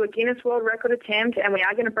do a Guinness World Record attempt, and we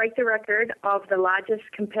are going to break the record of the largest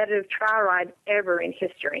competitive trail ride ever in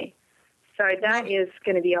history. So that is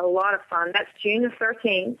going to be a lot of fun. That's June the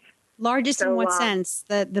 13th. Largest in So, what sense?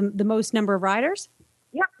 The most number of riders?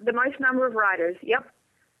 Yep, the most number of riders. Yep.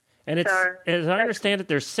 And it's, So, as I understand it,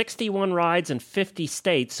 there's 61 rides in 50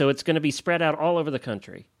 states, so it's going to be spread out all over the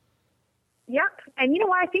country. Yep. And you know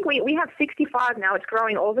what? I think we have 65 now. It's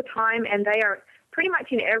growing all the time, and they are pretty much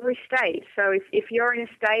in every state. So if you're in a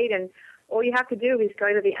state and all you have to do is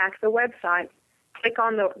go to the ACTA website, click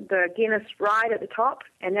on the Guinness ride at the top,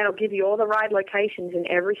 and that'll give you all the ride locations in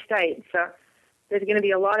every state. So there's going to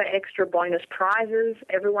be a lot of extra bonus prizes.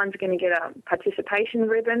 Everyone's going to get a participation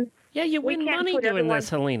ribbon. Yeah, you We win can't money put doing everyone- this,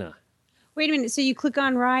 Helena. Wait a minute. So you click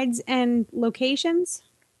on rides and locations?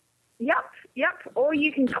 Yep. Or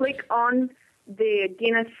you can click on the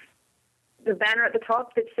Guinness, the banner at the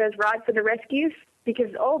top that says Ride for the Rescues,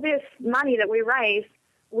 because all this money that we raise,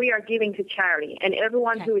 we are giving to charity. And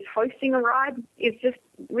everyone Okay. who is hosting a ride is just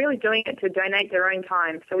really doing it to donate their own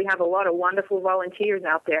time. So we have a lot of wonderful volunteers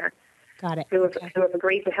out there Got it. who have, Okay. who have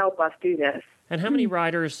agreed to help us do this. And how many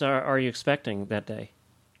riders are you expecting that day?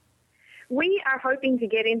 We are hoping to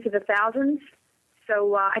get into the thousands.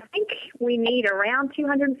 So I think we need around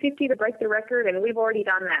 250 to break the record, and we've already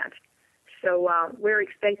done that. So we're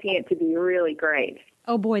expecting it to be really great.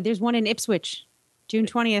 Oh, boy. There's one in Ipswich, June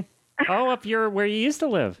 20th. Oh, up where you used to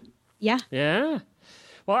live. Yeah. Yeah.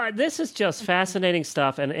 Well, this is just fascinating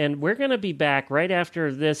stuff, and we're going to be back right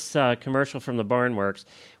after this commercial from the Barnworks.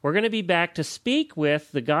 We're going to be back to speak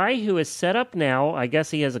with the guy who is set up now. I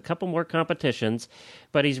guess he has a couple more competitions,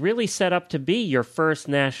 but he's really set up to be your first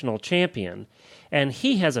national champion, and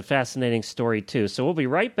he has a fascinating story, too. So we'll be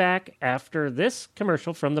right back after this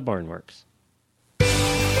commercial from the Barnworks.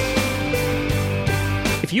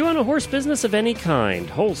 If you own a horse business of any kind,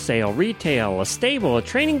 wholesale, retail, a stable, a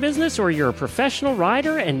training business, or you're a professional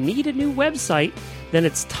rider and need a new website, then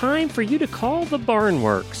it's time for you to call the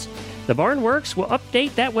Barnworks. The Barnworks will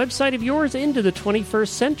update that website of yours into the 21st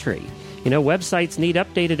century. You know, websites need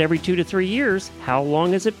updated every 2 to 3 years. How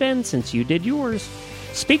long has it been since you did yours?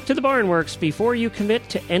 Speak to the Barnworks before you commit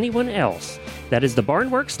to anyone else. That is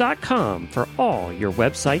thebarnworks.com for all your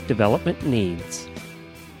website development needs.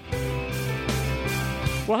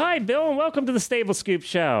 Well, hi, Bill, and welcome to the Stable Scoop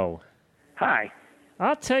Show. Hi.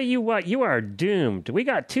 I'll tell you what, you are doomed. We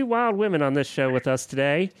got two wild women on this show with us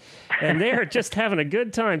today, and they are just having a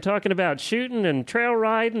good time talking about shooting and trail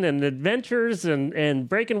riding and adventures and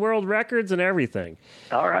breaking world records and everything.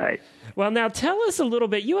 All right. Well, now tell us a little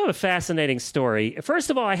bit. You have a fascinating story. First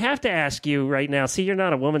of all, I have to ask you right now, see, you're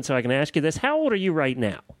not a woman, so I can ask you this. How old are you right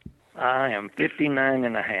now? I am 59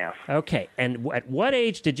 and a half. Okay, and at what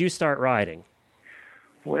age did you start riding?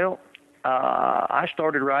 Well, I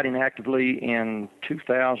started riding actively in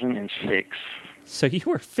 2006. So you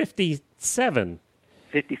were 57.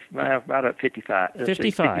 About at 55. Let's see,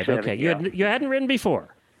 55, 57, okay. yeah. You hadn't ridden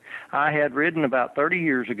before? I had ridden about 30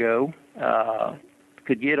 years ago.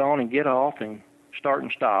 Could get on and get off and start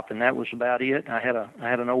and stop, and that was about it. I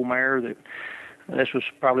had an old mare that this was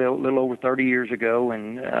probably a little over 30 years ago,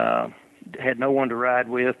 and had no one to ride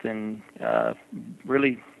with, and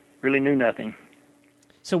really knew nothing.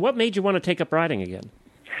 So what made you want to take up riding again?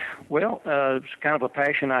 Well, it's kind of a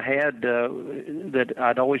passion I had that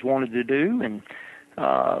I'd always wanted to do, and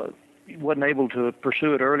wasn't able to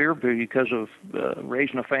pursue it earlier because of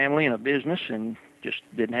raising a family and a business, and just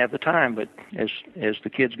didn't have the time. But as the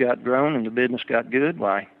kids got grown and the business got good,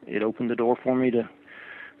 why, it opened the door for me to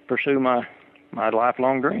pursue my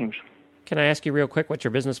lifelong dreams. Can I ask you real quick what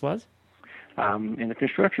your business was? In the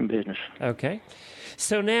construction business. Okay.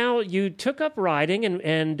 So now you took up riding,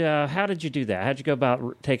 and how did you do that? How did you go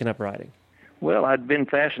about taking up riding? Well, I'd been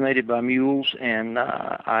fascinated by mules, and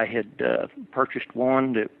I had purchased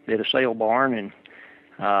one at a sale barn, and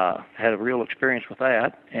had a real experience with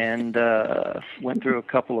that, and went through a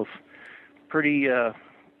couple of pretty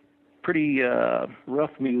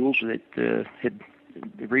rough mules that had,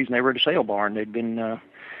 the reason they were at a sale barn, they'd been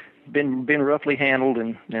roughly handled,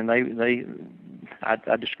 and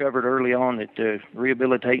I discovered early on that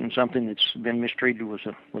rehabilitating something that's been mistreated was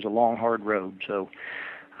a long, hard road. So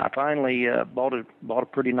I finally bought a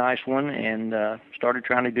pretty nice one, and started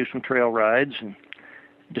trying to do some trail rides, and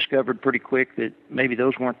discovered pretty quick that maybe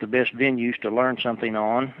those weren't the best venues to learn something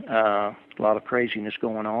on. A lot of craziness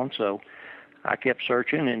going on, so I kept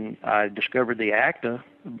searching, and I discovered the ACTA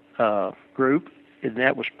group. And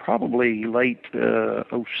that was probably late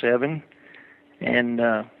 07, and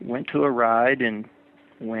went to a ride and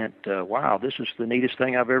went, wow, this is the neatest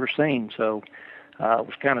thing I've ever seen. So I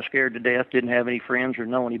was kind of scared to death, didn't have any friends or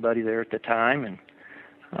know anybody there at the time, and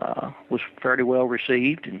was fairly well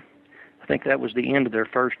received. And I think that was the end of their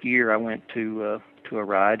first year I went to a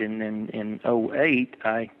ride. And then in 08,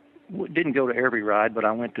 I didn't go to every ride, but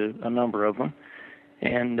I went to a number of them.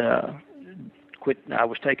 And I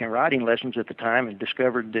was taking riding lessons at the time, and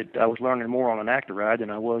discovered that I was learning more on an ACTA ride than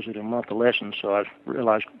I was at a month of lessons. So I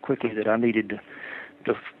realized quickly that I needed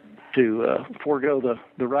to forego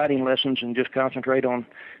the riding lessons and just concentrate on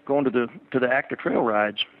going to the ACTA trail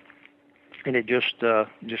rides. And it just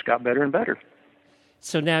got better and better.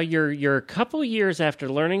 So now you're a couple years after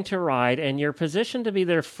learning to ride, and you're positioned to be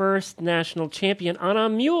their first national champion on a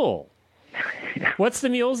mule. What's the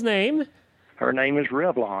mule's name? Her name is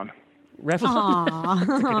Revlon.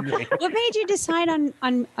 Aww. What made you decide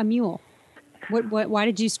on a mule? Why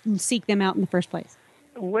did you seek them out in the first place?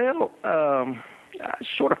 Well, I was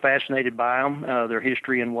sort of fascinated by them, their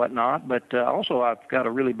history and whatnot, but also I've got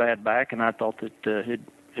a really bad back, and I thought that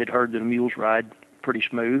had heard that the mules ride pretty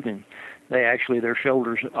smooth, and their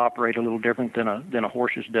shoulders operate a little different than a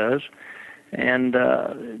horse's does, and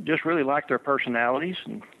just really liked their personalities,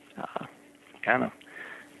 and kind of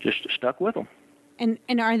just stuck with them.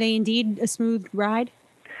 And are they indeed a smooth ride?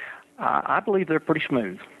 I believe they're pretty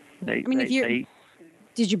smooth.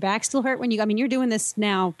 Did your back still hurt when you're doing this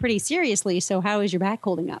now pretty seriously, so how is your back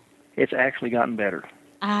holding up? It's actually gotten better.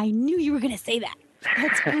 I knew you were going to say that.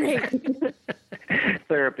 That's great.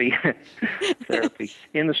 Therapy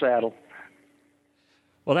in the saddle.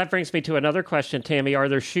 Well, that brings me to another question, Tammy. Are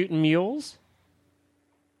there shooting mules?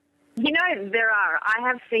 There are. I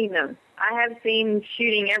have seen them. I have seen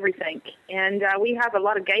shooting everything. And we have a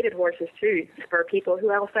lot of gaited horses, too, for people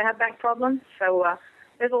who also have back problems. So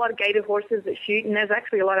there's a lot of gaited horses that shoot, and there's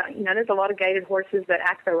actually a lot of gaited horses that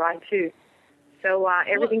ACTA ride, too. So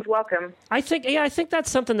everything's welcome. I think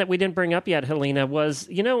that's something that we didn't bring up yet, Helena, was,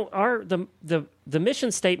 the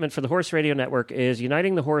mission statement for the Horse Radio Network is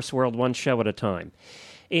uniting the horse world one show at a time.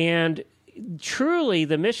 And truly,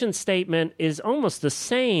 the mission statement is almost the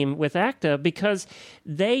same with ACTA, because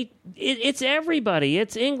it's everybody.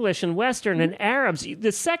 It's English and Western and Arabs.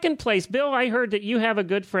 The second place, Bill, I heard that you have a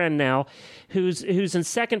good friend now who's in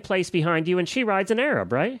second place behind you, and she rides an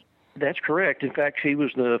Arab, right? That's correct. In fact, she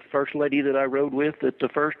was the first lady that I rode with at the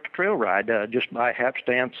first trail ride. Just by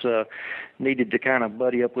hapstance, needed to kind of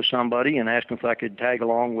buddy up with somebody and asked if I could tag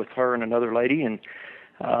along with her and another lady, and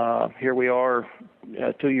here we are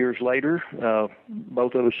 2 years later,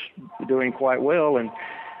 both of us doing quite well. And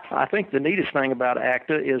I think the neatest thing about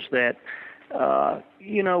ACTA is that,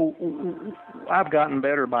 I've gotten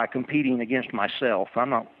better by competing against myself. I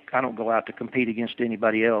don't go out to compete against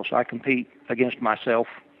anybody else. I compete against myself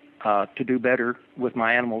to do better with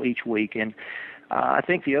my animal each week. And I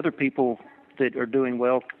think the other people that are doing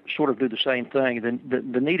well sort of do the same thing.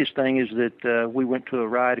 The neatest thing is that we went to a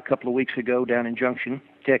ride a couple of weeks ago down in Junction,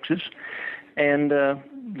 Texas, and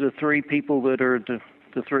the three people that are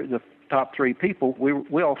the top three people,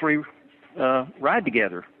 we all three ride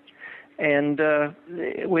together, and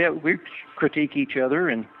we critique each other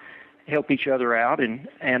and help each other out,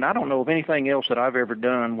 and I don't know of anything else that I've ever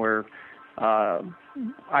done where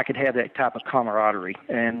I could have that type of camaraderie,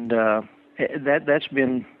 and that's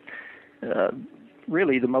been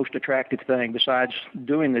really the most attractive thing, besides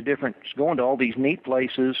doing going to all these neat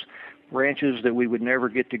places ranches that we would never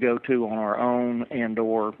get to go to on our own and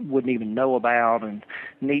or wouldn't even know about, and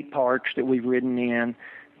neat parks that we've ridden in.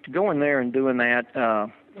 To go in there and doing that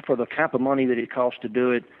for the type of money that it costs to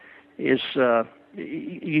do it is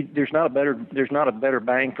there's not a better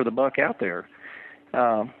bang for the buck out there.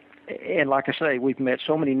 And like I say, we've met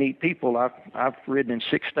so many neat people. I've ridden in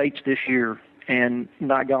 6 states this year and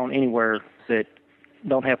not gone anywhere that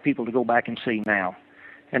don't have people to go back and see now.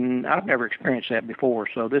 And I've never experienced that before,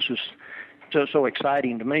 so this is so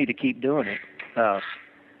exciting to me to keep doing it.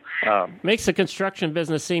 Makes the construction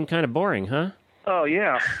business seem kind of boring, huh? Oh,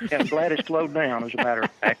 yeah. I'm glad it slowed down, as a matter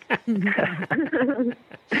of fact.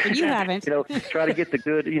 But you haven't. Try to get the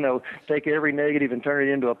good, take every negative and turn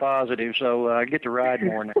it into a positive, so I get to ride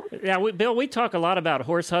more now. Yeah, Bill, we talk a lot about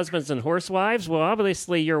horse husbands and horse wives. Well,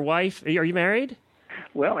 obviously your wife, are you married?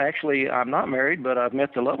 Well, actually, I'm not married, but I've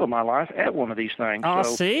met the love of my life at one of these things. Oh,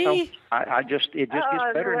 so, see? It just gets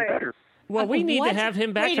better and better. Well, we need to have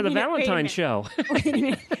him back to the Valentine show. Wait a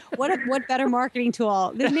minute. What better marketing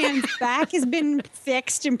tool? This man's back has been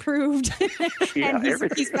fixed, improved, and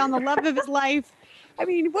he's found the love of his life. I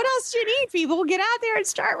mean, what else do you need, people? Get out there and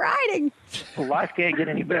start riding. Well, life can't get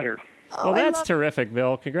any better. Well, that's terrific,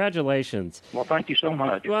 Bill. Congratulations. Well, thank you so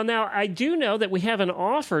much. Well, now, I do know that we have an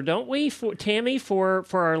offer, don't we, Tammy, for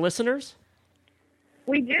our listeners?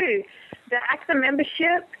 We do. The AXA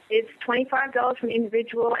membership is $25 from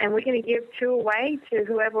individual, and we're going to give 2 away to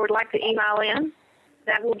whoever would like to email in.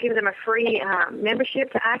 That will give them a free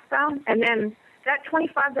membership to AXA. And then that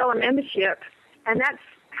 $25 membership, and that's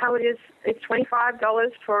how it is. It's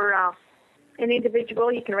 $25 for an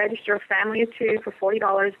individual. You can register a family of 2 for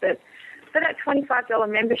 $40, but for that $25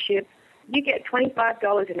 membership, you get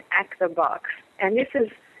 $25 in AXA bucks. And this is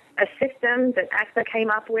a system that AXA came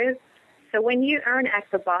up with. So when you earn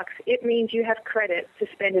AXA bucks, it means you have credit to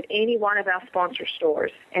spend at any one of our sponsor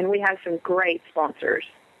stores. And we have some great sponsors.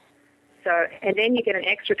 So, and then you get an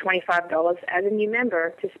extra $25 as a new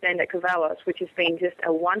member to spend at Cavellos, which has been just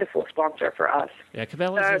a wonderful sponsor for us. Yeah,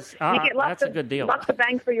 Cavellos that's a good deal. Lots of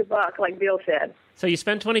bang for your buck, like Bill said. So you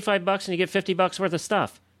spend $25 and you get $50 worth of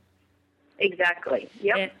stuff. Exactly.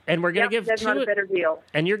 Yep. And we're going to give that's not a better deal.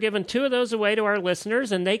 And you're giving 2 of those away to our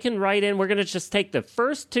listeners, and they can write in. We're going to just take the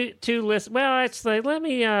first two lists. Well, actually, let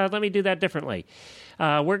me do that differently.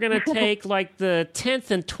 We're going to take like the 10th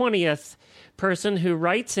and 20th person who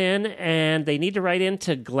writes in, and they need to write in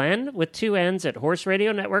to Glenn with 2 N's at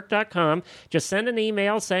horseradionetwork.com. Just send an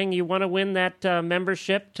email saying you want to win that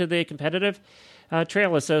membership to the Competitive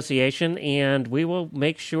Trail Association, and we will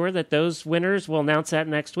make sure that those winners, we'll announce that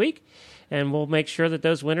next week, and we'll make sure that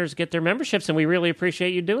those winners get their memberships, and we really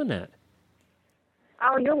appreciate you doing that.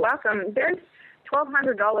 Oh, you're welcome. There's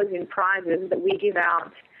 $1,200 in prizes that we give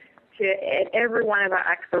out to every one of our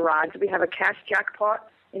AXA rides. We have a cash jackpot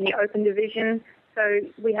in the open division, so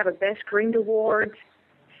we have a best groomed award.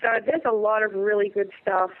 So there's a lot of really good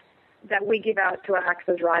stuff that we give out to our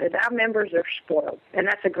AXA's riders. Our members are spoiled, and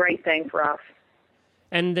that's a great thing for us.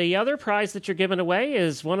 And the other prize that you're giving away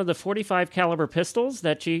is one of the .45 caliber pistols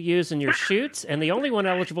that you use in your shoots, and the only one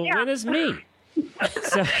eligible win is me.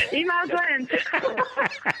 So, email Glenn.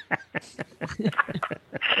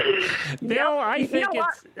 Bill, I think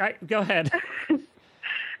go ahead.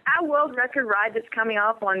 Our world record ride that's coming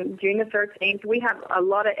up on June the 13th, we have a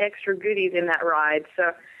lot of extra goodies in that ride.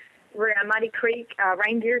 So we're at Muddy Creek.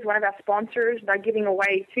 Reindeer is one of our sponsors. They're giving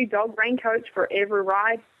away 2 dog raincoats for every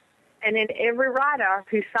ride. And then every rider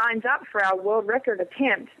who signs up for our world record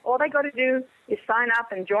attempt, all they got to do is sign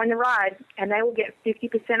up and join the ride, and they will get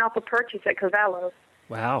 50% off a purchase at Cavellos.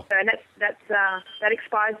 Wow! So, and that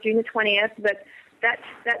expires June the 20th, but that's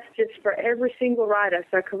just for every single rider.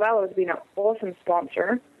 So Cavellos has been an awesome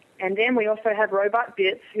sponsor. And then we also have Robot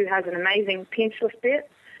Bits, who has an amazing pinchless bit,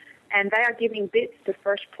 and they are giving bits to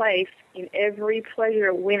first place in every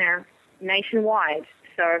pleasure winner nationwide.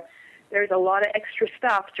 So there's a lot of extra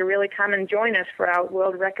stuff to really come and join us for our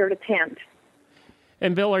world record attempt.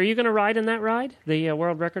 And Bill, are you going to ride in that ride, the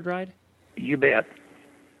world record ride? You bet.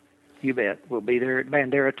 You bet. We'll be there at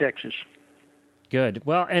Bandera, Texas. Good.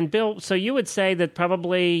 Well, and Bill, so you would say that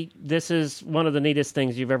probably this is one of the neatest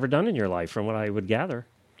things you've ever done in your life, from what I would gather.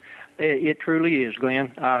 It truly is,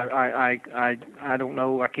 Glenn. I don't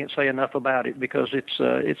know. I can't say enough about it because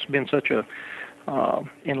it's been such a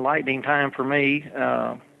enlightening time for me.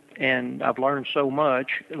 And I've learned so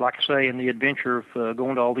much, like I say, in the adventure of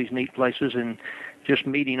going to all these neat places and just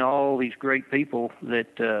meeting all these great people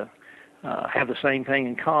that have the same thing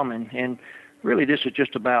in common. And really, this is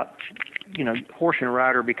just about, horse and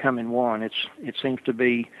rider becoming one. It seems to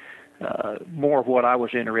be more of what I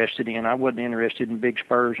was interested in. I wasn't interested in big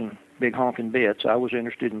spurs and big honking bits. I was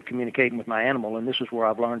interested in communicating with my animal, and this is where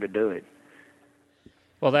I've learned to do it.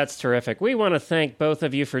 Well, that's terrific. We want to thank both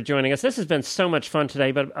of you for joining us. This has been so much fun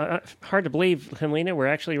today, but hard to believe, Helena, we're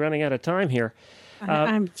actually running out of time here.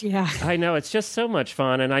 Yeah. I know, it's just so much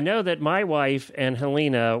fun, and I know that my wife and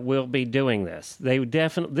Helena will be doing this. They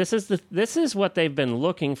definitely this is what they've been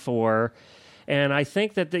looking for, and I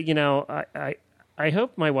think that I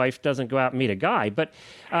hope my wife doesn't go out and meet a guy, but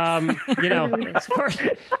as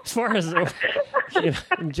far as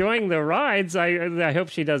enjoying the rides, I hope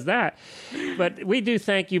she does that. But we do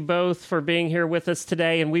thank you both for being here with us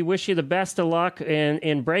today, and we wish you the best of luck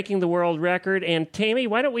in breaking the world record. And Tammy,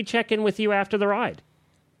 why don't we check in with you after the ride?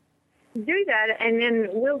 Do that, and then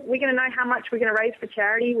we're going to know how much we're going to raise for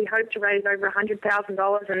charity. We hope to raise over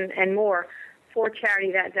 $100,000 and more for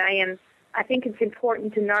charity that day. And I think it's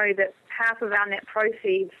important to know that half of our net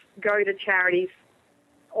proceeds go to charities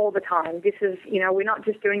all the time. This is, we're not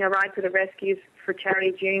just doing a Ride for the Rescues for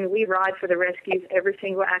Charity June. We ride for the rescues every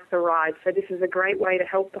single act of ride. So this is a great way to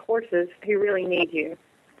help the horses who really need you.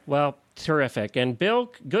 Well, terrific. And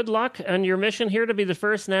Bill, good luck on your mission here to be the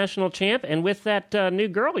first national champ and with that new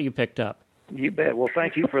girl you picked up. You bet. Well,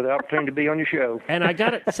 thank you for the opportunity to be on your show. And I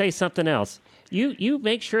got to say something else. You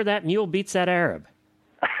make sure that mule beats that Arab.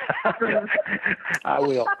 I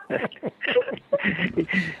will.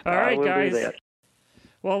 All right, guys.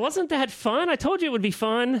 Well, wasn't that fun? I told you it would be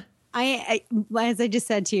fun. As I just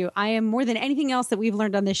said to you, I am more than anything else that we've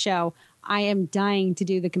learned on this show. I am dying to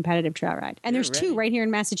do the competitive trail ride, and there's two right here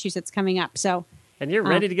in Massachusetts coming up. So, and you're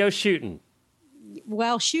ready to go shooting.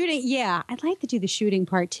 Well, shooting, yeah, I'd like to do the shooting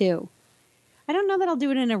part too. I don't know that I'll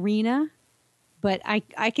do it in an arena, but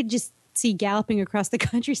I could just see galloping across the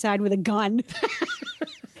countryside with a gun.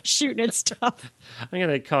 Shooting at stuff. I'm going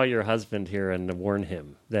to call your husband here and warn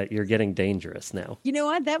him that you're getting dangerous now. You know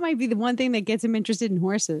what? That might be the one thing that gets him interested in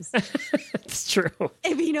horses. It's true.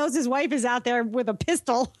 If he knows his wife is out there with a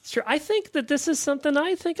pistol. It's true. I think that this is something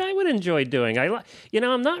I think I would enjoy doing.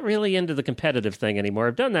 I'm not really into the competitive thing anymore.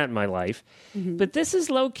 I've done that in my life. Mm-hmm. But this is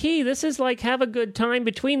low key. This is like have a good time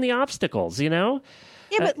between the obstacles, Yeah,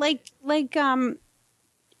 but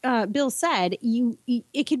Bill said,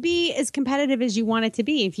 it could be as competitive as you want it to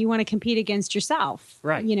be if you want to compete against yourself.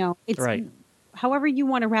 Right. It's right. However you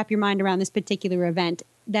want to wrap your mind around this particular event,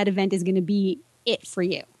 that event is going to be it for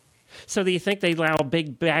you. So do you think they allow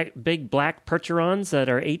big black Percherons that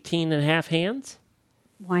are 18 and a half hands?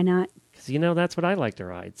 Why not? Because, that's what I like to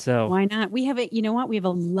ride. So why not? We have we have a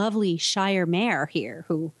lovely Shire mare here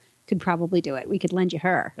who could probably do it. We could lend you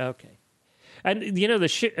her. Okay. And,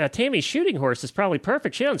 Tammy's shooting horse is probably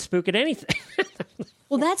perfect. She doesn't spook at anything.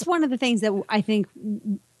 Well, that's one of the things that I think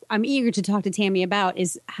I'm eager to talk to Tammy about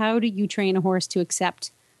is how do you train a horse to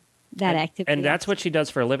accept that activity? And that's what she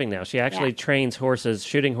does for a living now. She actually trains horses,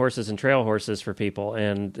 shooting horses and trail horses for people.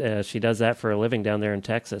 And she does that for a living down there in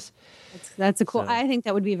Texas. That's a cool. I think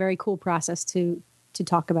that would be a very cool process to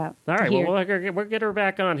talk about. All right, well, we'll get her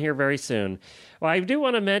back on here very soon. Well, I do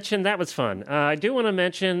want to mention, that was fun. I do want to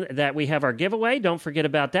mention that we have our giveaway. Don't forget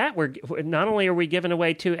about that. We're not only are we giving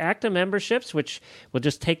away 2 ACTA memberships, which will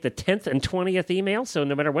just take the 10th and 20th email. So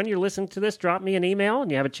no matter when you're listening to this, drop me an email and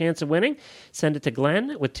you have a chance of winning. Send it to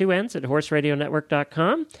Glenn with 2 N's at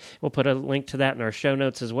horseradionetwork.com. We'll put a link to that in our show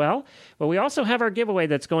notes as well. But we also have our giveaway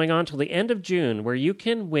that's going on till the end of June where you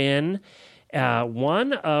can win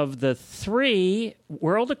one of the 3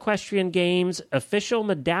 World Equestrian Games official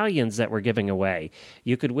medallions that we're giving away.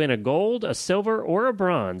 You could win a gold, a silver, or a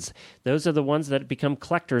bronze. Those are the ones that become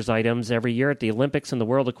collector's items every year at the Olympics and the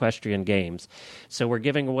World Equestrian Games. So we're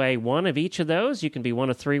giving away one of each of those. You can be one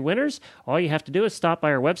of 3 winners. All you have to do is stop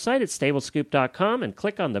by our website at stablescoop.com and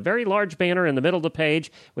click on the very large banner in the middle of the page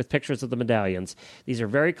with pictures of the medallions. These are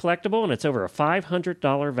very collectible, and it's over a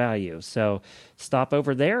 $500 value. So stop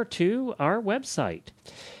over there to our website.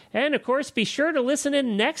 And, of course, be sure to listen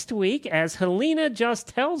in next week as Helena just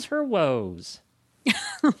tells her woes.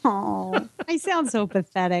 Oh, I sound so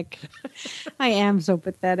pathetic. I am so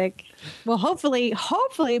pathetic. Well,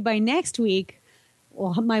 hopefully by next week,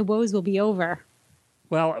 my woes will be over.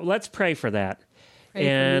 Well, let's pray for that.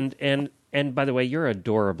 And by the way, you're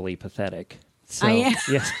adorably pathetic. So, I am.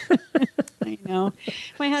 Yes. I know.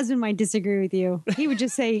 My husband might disagree with you. He would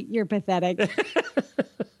just say you're pathetic.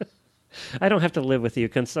 I don't have to live with you,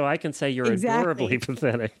 so I can say you're adorably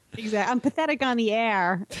pathetic. Exactly. I'm pathetic on the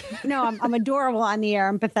air. No, I'm adorable on the air.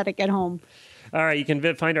 I'm pathetic at home. All right, you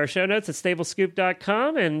can find our show notes at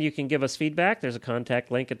stablescoop.com, and you can give us feedback. There's a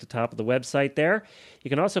contact link at the top of the website there. You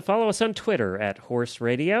can also follow us on Twitter at Horse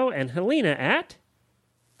Radio, and Helena at...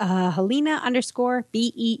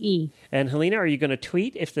 Helena_BEE. And Helena, are you going to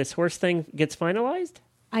tweet if this horse thing gets finalized?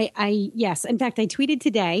 Yes. In fact, I tweeted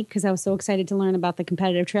today because I was so excited to learn about the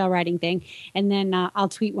competitive trail riding thing. And then I'll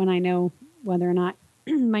tweet when I know whether or not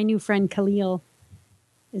my new friend Khalil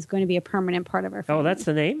is going to be a permanent part of our family. Oh, that's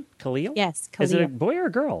the name? Khalil? Yes, Khalil. Is it a boy or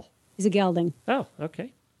a girl? He's a gelding. Oh,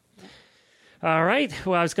 okay. All right.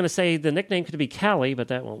 Well, I was going to say the nickname could be Callie, but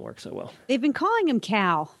that won't work so well. They've been calling him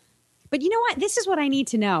Cal. But you know what? This is what I need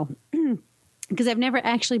to know. Because I've never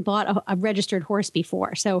actually bought a registered horse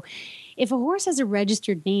before. So if a horse has a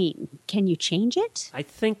registered name, can you change it? I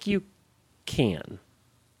think you can.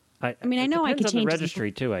 I mean, I know I can change change the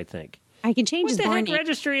registry too, I think. I can change What his the barn heck name.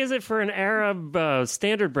 registry is it for an Arab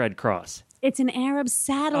standardbred cross? It's an Arab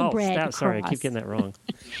saddlebred cross. Sorry, I keep getting that wrong.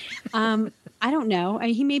 I don't know.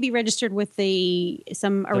 He may be registered with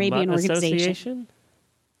some Arabian Mutt organization. Association?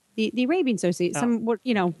 The Arabian Association.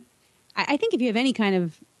 I think if you have any kind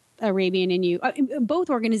of Arabian in you, both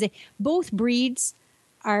breeds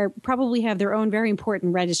probably have their own very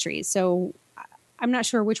important registries. So I'm not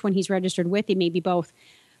sure which one he's registered with. It may be both,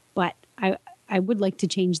 but I would like to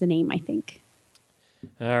change the name, I think.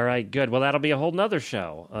 All right, good. Well, that'll be a whole nother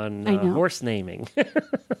show on horse naming.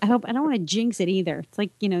 I don't want to jinx it either. It's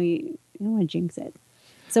like, you don't want to jinx it.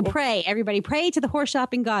 So pray, everybody, pray to the horse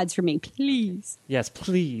shopping gods for me, please. Yes,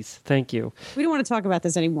 please. Thank you. We don't want to talk about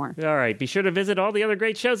this anymore. All right. Be sure to visit all the other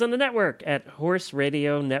great shows on the network at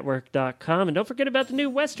horseradionetwork.com. And don't forget about the new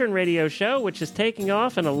Western Radio show, which is taking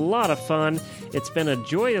off and a lot of fun. It's been a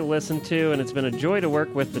joy to listen to, and it's been a joy to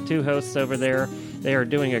work with the two hosts over there. They are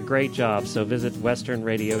doing a great job. So visit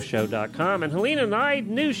westernradioshow.com. And Helena and I,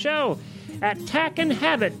 new show at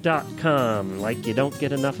tackandhabit.com. Like you don't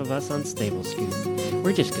get enough of us on Stable Scoop.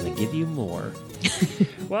 We're just going to give you more.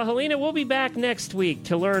 Well, Helena, we'll be back next week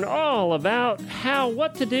to learn all about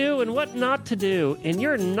what to do and what not to do in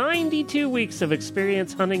your 92 weeks of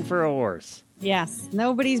experience hunting for a horse. Yes,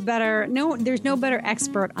 nobody's better. No, there's no better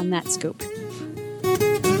expert on that scoop.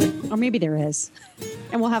 Or maybe there is.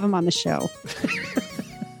 And we'll have him on the show.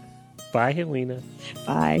 Bye, Helena.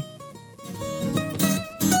 Bye.